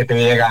mes y que te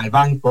llega al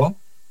banco,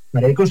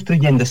 para ir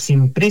construyendo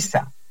sin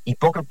prisa y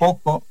poco a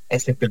poco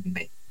ese plan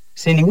B.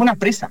 Sin ninguna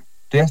prisa.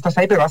 Tú ya estás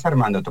ahí, pero vas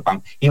armando tu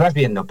plan. Y vas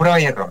viendo, prueba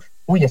y error.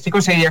 Uy, así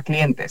conseguiría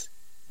clientes.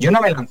 Yo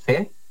no me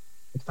lancé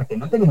hasta que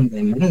no tengo un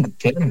demanda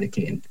de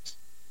clientes.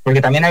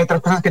 Porque también hay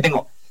otras cosas que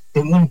tengo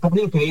un plan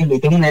increíble y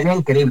tengo una idea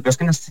increíble, pero es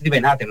que no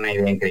sirve nada tener una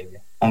idea increíble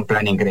o un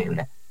plan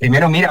increíble.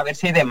 Primero mira a ver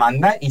si hay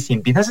demanda, y si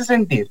empiezas a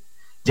sentir,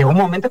 llegó un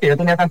momento que yo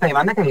tenía tanta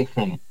demanda que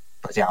dije,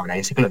 pues ya, ahora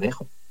ya sí que lo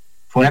dejo.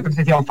 Fue una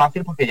percepción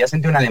fácil porque ya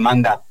sentí una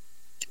demanda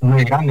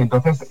muy grande.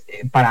 Entonces,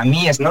 para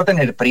mí es no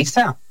tener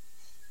prisa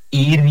e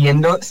ir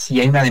viendo si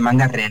hay una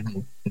demanda real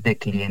de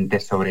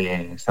clientes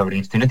sobre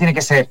esto. Y no tiene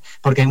que ser,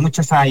 porque hay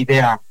mucha esa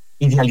idea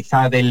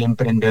idealizada del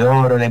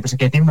emprendedor o de la empresa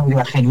que tiene una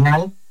idea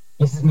genial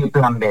y ese es mi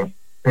plan B.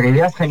 Pero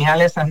ideas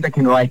geniales antes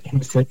que no hay,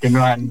 que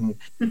no han...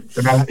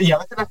 Y a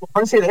veces las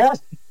mejores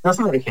ideas no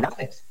son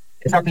originales.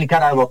 Es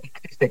aplicar algo que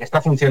existe, que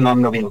está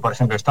funcionando bien, por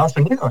ejemplo, en Estados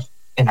Unidos,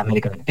 en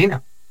América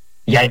Latina.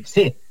 Y ahí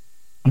sí,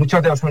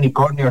 muchos de los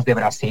unicornios de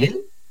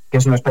Brasil, que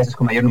es uno de los países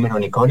con mayor número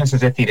de unicornios,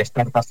 es decir,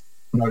 startups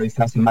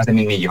valorizadas en más de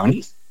 1.000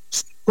 millones,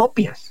 son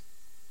copias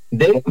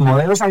de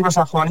modelos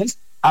anglosajones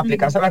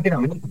aplicados a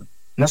Latinoamérica.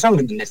 No son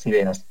grandes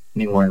ideas,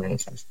 ninguna de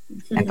esas.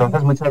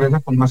 Entonces, muchas veces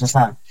ponemos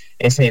esa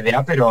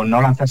idea, pero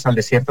no lanzarse al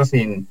desierto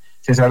sin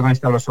saber dónde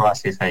están los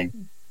oasis ahí.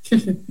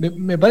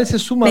 Me parece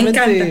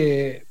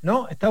sumamente,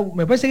 ¿no?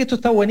 Me parece que esto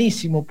está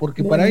buenísimo,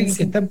 porque para alguien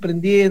que está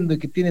emprendiendo y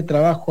que tiene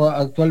trabajo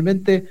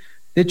actualmente,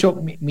 de hecho,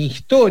 mi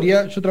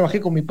historia, yo trabajé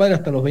con mi padre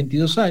hasta los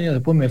 22 años,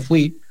 después me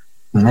fui,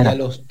 y a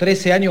los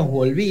 13 años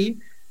volví,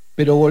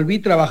 pero volví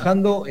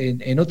trabajando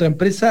en otra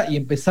empresa y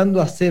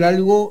empezando a hacer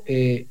algo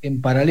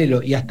en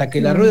paralelo. Y hasta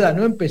que la rueda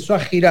no empezó a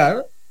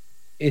girar,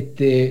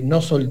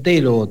 no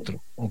solté lo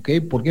otro, ¿ok?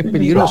 Porque es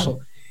peligroso.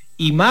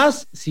 Y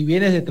más si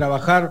vienes de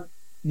trabajar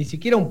ni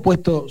siquiera un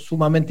puesto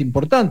sumamente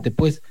importante,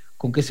 pues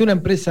con que sea una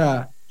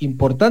empresa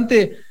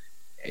importante,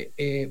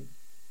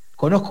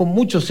 conozco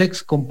muchos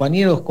ex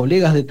compañeros,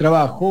 colegas de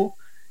trabajo,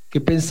 que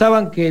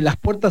pensaban que las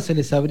puertas se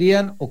les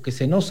abrían o que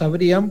se nos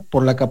abrían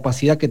por la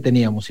capacidad que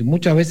teníamos. Y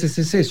muchas veces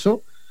es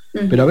eso,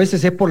 pero a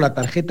veces es por la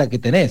tarjeta que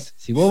tenés.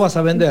 Si vos vas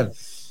a vender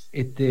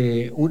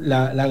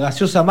la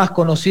gaseosa más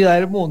conocida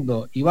del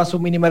mundo y vas a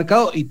un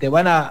minimercado y te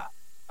van a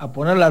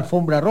poner la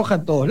alfombra roja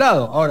en todos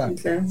lados. Ahora,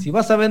 si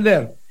vas a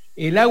vender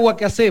el agua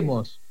que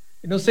hacemos,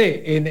 no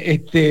sé,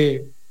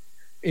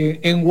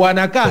 en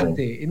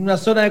Guanacaste, en una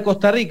zona de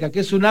Costa Rica, que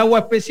es un agua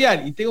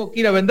especial, y tengo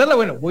que ir a venderla,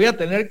 bueno, voy a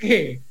tener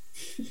que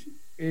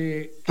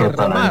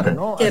remar,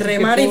 ¿no? Que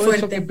remar y fuerte.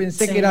 Eso que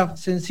pensé que era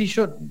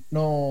sencillo,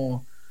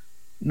 no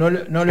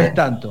lo es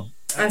tanto.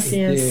 Así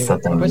es.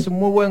 Me parece un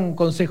muy buen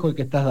consejo el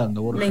que estás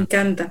dando, Borja. Me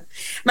encanta.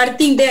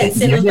 Martín,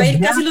 se nos va a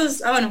ir casi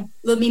los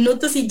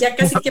minutos y ya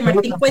casi que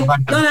Martín cuenta.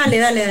 No,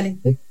 dale.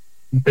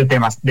 De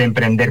temas de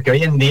emprender, que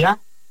hoy en día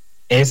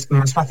es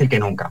más fácil que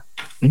nunca.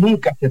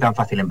 Nunca ha sido tan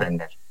fácil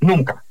emprender.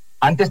 Nunca.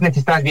 Antes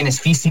necesitabas bienes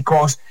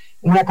físicos,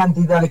 una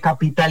cantidad de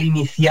capital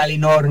inicial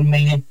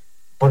enorme,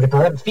 porque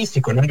todo era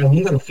físico, no era el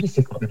mundo de lo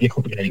físico, el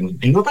viejo paradigma.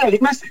 El nuevo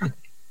paradigma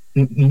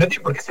no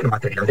tiene por qué ser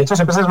material. De hecho, las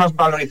empresas más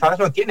valorizadas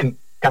no tienen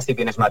casi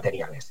bienes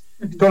materiales.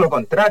 Es todo lo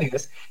contrario,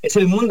 es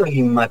el mundo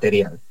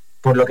inmaterial.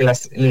 Por lo que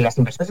las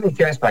inversiones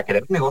iniciales para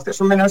crear un negocio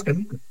son menores que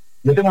nunca.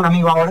 Yo tengo un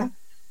amigo ahora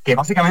que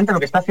básicamente lo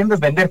que está haciendo es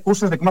vender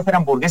cursos de cómo hacer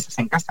hamburguesas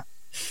en casa.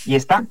 Y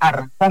está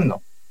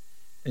arrasando.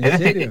 Es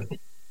decir,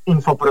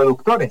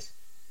 infoproductores.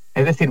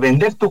 Es decir,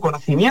 vender tu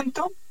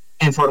conocimiento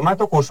en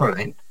formato curso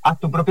online. Haz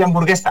tu propia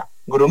hamburguesa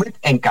gourmet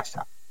en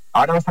casa.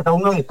 Ahora va a sacar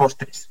uno de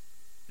postres,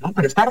 ¿no?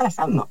 Pero está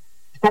arrasando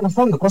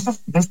cosas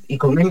y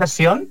con una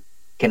inversión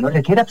que no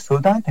requiere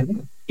absolutamente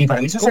nada. Y para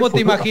mí eso es el futuro. ¿Cómo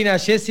te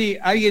imaginas, Jessy,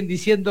 alguien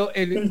diciendo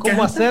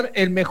cómo hacer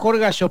el mejor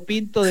gallo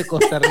pinto de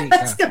Costa Rica?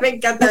 Es que me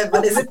encanta, me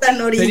parece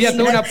tan original. Sería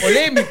toda una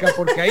polémica,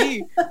 porque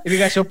ahí el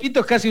gallo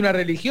pinto es casi una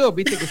religión,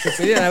 viste, que se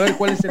pelean a ver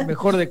cuál es el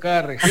mejor de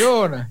cada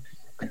región.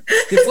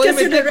 Te puedes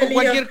meter con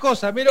cualquier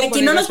cosa, menos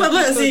aquí no nos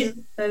podemos decir,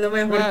 es lo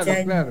mejor que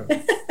hay. Claro.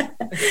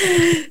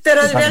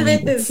 Pero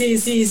realmente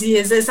sí,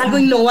 es algo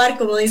innovar,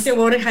 como dice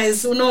Borja,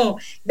 es uno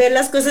ver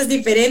las cosas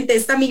diferentes.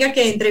 Esta amiga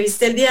que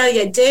entrevisté el día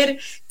de ayer,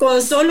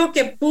 con solo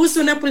que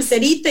puso una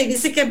pulserita y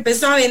dice que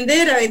empezó a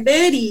vender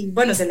y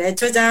bueno, se le ha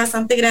hecho ya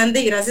bastante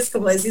grande y gracias,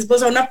 como decís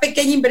vos, a una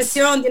pequeña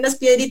inversión de unas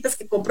piedritas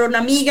que compró una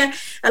amiga,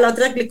 a la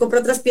otra le compró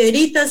otras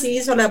piedritas y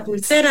hizo la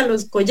pulsera,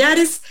 los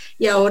collares,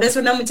 y ahora es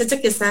una muchacha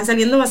que está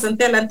saliendo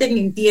bastante adelante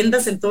en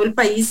tiendas en todo el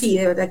país y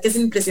de verdad que es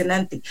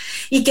impresionante.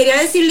 Y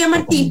quería decirle a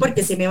Martín,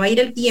 porque se me va a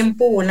ir el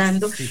tiempo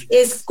volando,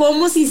 es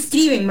cómo se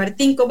inscriben,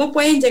 Martín, cómo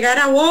pueden llegar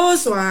a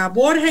vos o a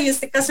Borja, en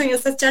este caso, en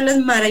estas charlas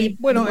maravillosas.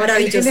 Bueno,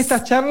 en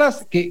estas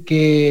charlas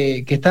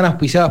que están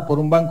auspiciadas por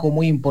un banco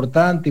muy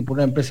importante y por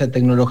una empresa de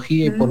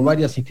tecnología y por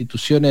varias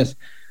instituciones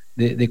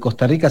de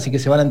Costa Rica, así que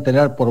se van a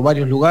enterar por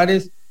varios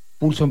lugares.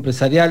 Pulso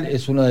Empresarial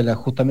es uno de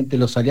justamente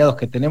los aliados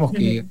que tenemos,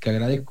 que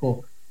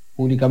agradezco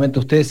públicamente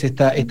a ustedes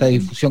esta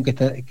difusión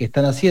que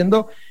están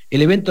haciendo.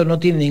 El evento no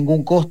tiene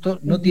ningún costo,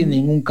 no tiene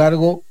ningún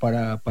cargo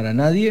para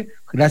nadie,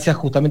 gracias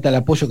justamente al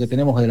apoyo que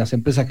tenemos de las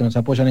empresas que nos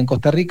apoyan en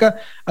Costa Rica.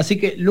 Así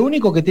que lo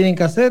único que tienen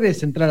que hacer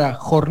es entrar a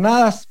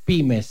Jornadas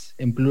Pymes,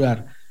 en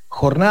plural,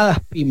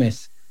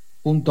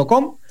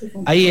 jornadaspymes.com.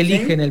 Ahí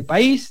eligen el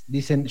país,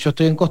 dicen yo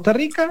estoy en Costa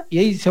Rica, y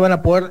ahí se van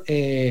a poder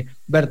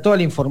ver toda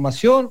la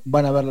información,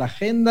 van a ver la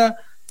agenda.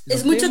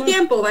 Es mucho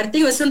tiempo,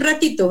 Martín, es un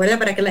ratito, ¿verdad?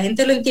 Para que la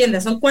gente lo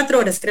entienda. Son 4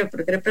 horas, creo,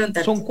 pero quiero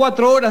preguntar. Son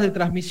 4 horas de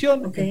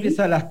transmisión,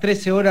 empieza a las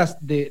 13 horas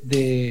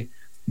de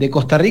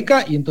Costa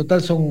Rica, y en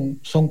total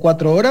son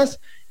 4 horas,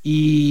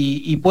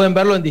 y pueden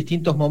verlo en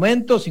distintos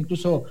momentos.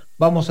 Incluso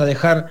vamos a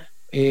dejar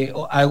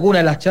alguna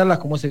de las charlas,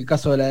 como es el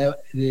caso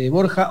de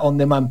Borja, on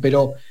demand,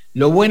 pero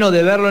lo bueno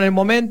de verlo en el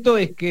momento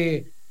es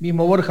que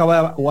mismo Borja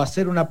va a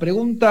hacer una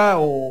pregunta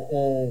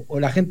o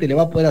la gente le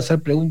va a poder hacer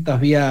preguntas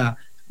vía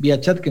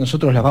chat, que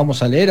nosotros las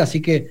vamos a leer,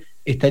 así que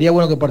estaría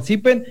bueno que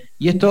participen,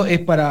 y esto es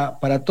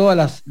para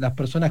todas las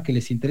personas que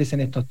les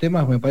interesen estos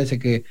temas. Me parece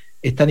que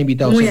están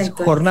invitados. Es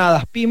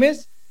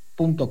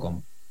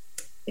jornadaspymes.com.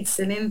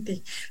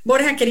 Excelente.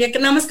 Borja, quería que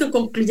nada más que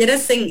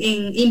concluyeras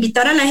en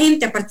invitar a la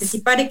gente a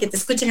participar y que te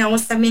escuchen a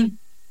vos también.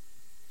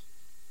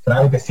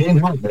 Claro que sí,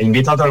 ¿no? Le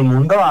invito a todo el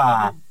mundo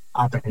a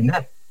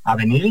aprender, a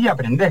venir y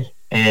aprender.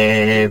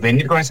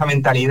 Venir con esa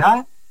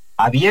mentalidad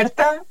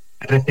abierta,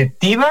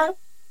 receptiva,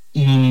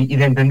 y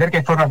de entender que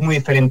hay formas muy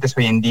diferentes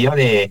hoy en día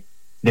de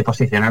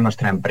posicionar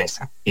nuestra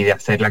empresa y de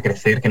hacerla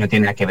crecer, que no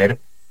tiene nada que ver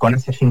con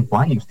hace 5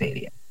 años, te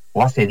diría,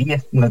 o hace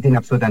 10, no tiene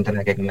absolutamente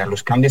nada que ver.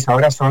 Los cambios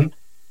ahora son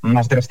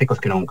más drásticos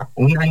que nunca.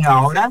 Un año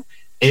ahora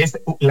es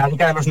la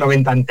década de los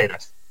 90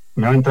 enteras,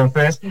 ¿no?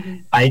 Entonces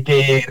hay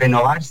que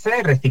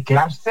renovarse,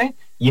 reciclarse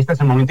y este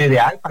es el momento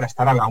ideal para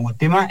estar a la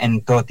última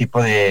en todo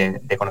tipo de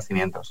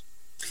conocimientos.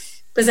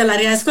 Pues le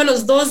agradezco a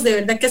los dos, de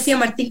verdad que sí, a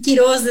Martín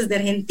Quiroz desde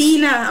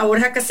Argentina, a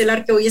Borja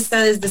Castelar que hoy está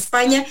desde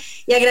España,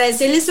 y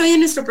agradecerles hoy en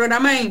nuestro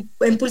programa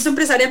en Pulso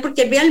Empresarial,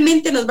 porque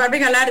realmente nos va a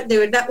regalar de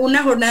verdad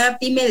una jornada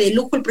PYME de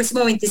lujo el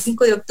próximo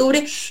 25 de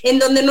octubre, en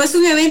donde no es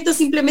un evento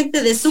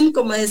simplemente de Zoom,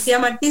 como decía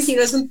Martín,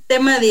 sino es un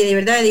tema de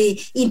verdad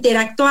de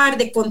interactuar,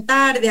 de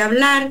contar, de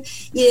hablar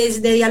y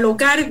de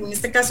dialogar, en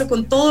este caso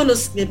con todos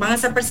los que van a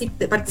estar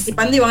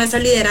participando y van a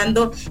estar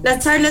liderando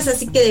las charlas,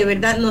 así que de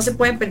verdad no se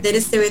pueden perder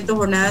este evento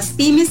Jornadas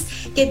Pymes,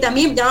 que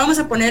también ya vamos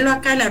a ponerlo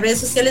acá en las redes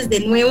sociales de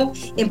nuevo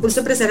en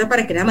Pulso Empresarial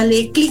para que nada más le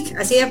dé clic,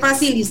 así de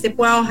fácil, y usted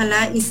pueda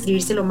ojalá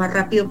inscribirse lo más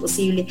rápido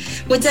posible.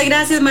 Muchas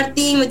gracias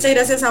Martín, muchas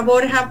gracias a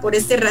Borja por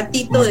este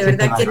ratito, de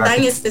verdad que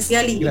tan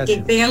especial, y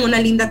que tengan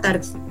una linda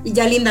tarde y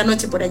ya linda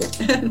noche por allá.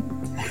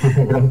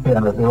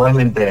 Gracias,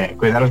 igualmente,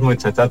 cuidaros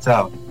mucho, chao,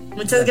 chao.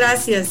 Muchas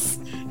gracias.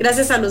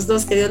 Gracias a los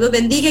dos, que Dios los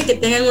bendiga y que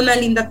tengan una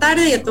linda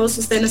tarde, y a todos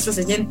ustedes, nuestros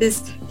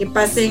oyentes, que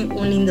pasen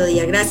un lindo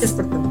día. Gracias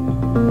por todo.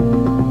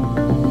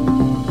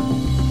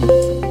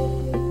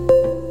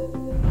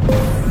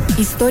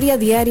 Historia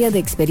diaria de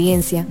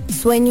experiencia,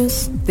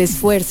 sueños, de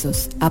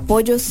esfuerzos,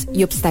 apoyos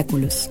y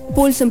obstáculos.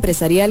 Pulso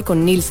Empresarial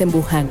con Nilsen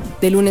Buján,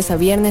 de lunes a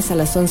viernes a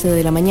las 11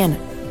 de la mañana,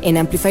 en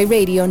Amplify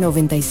Radio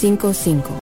 95.5.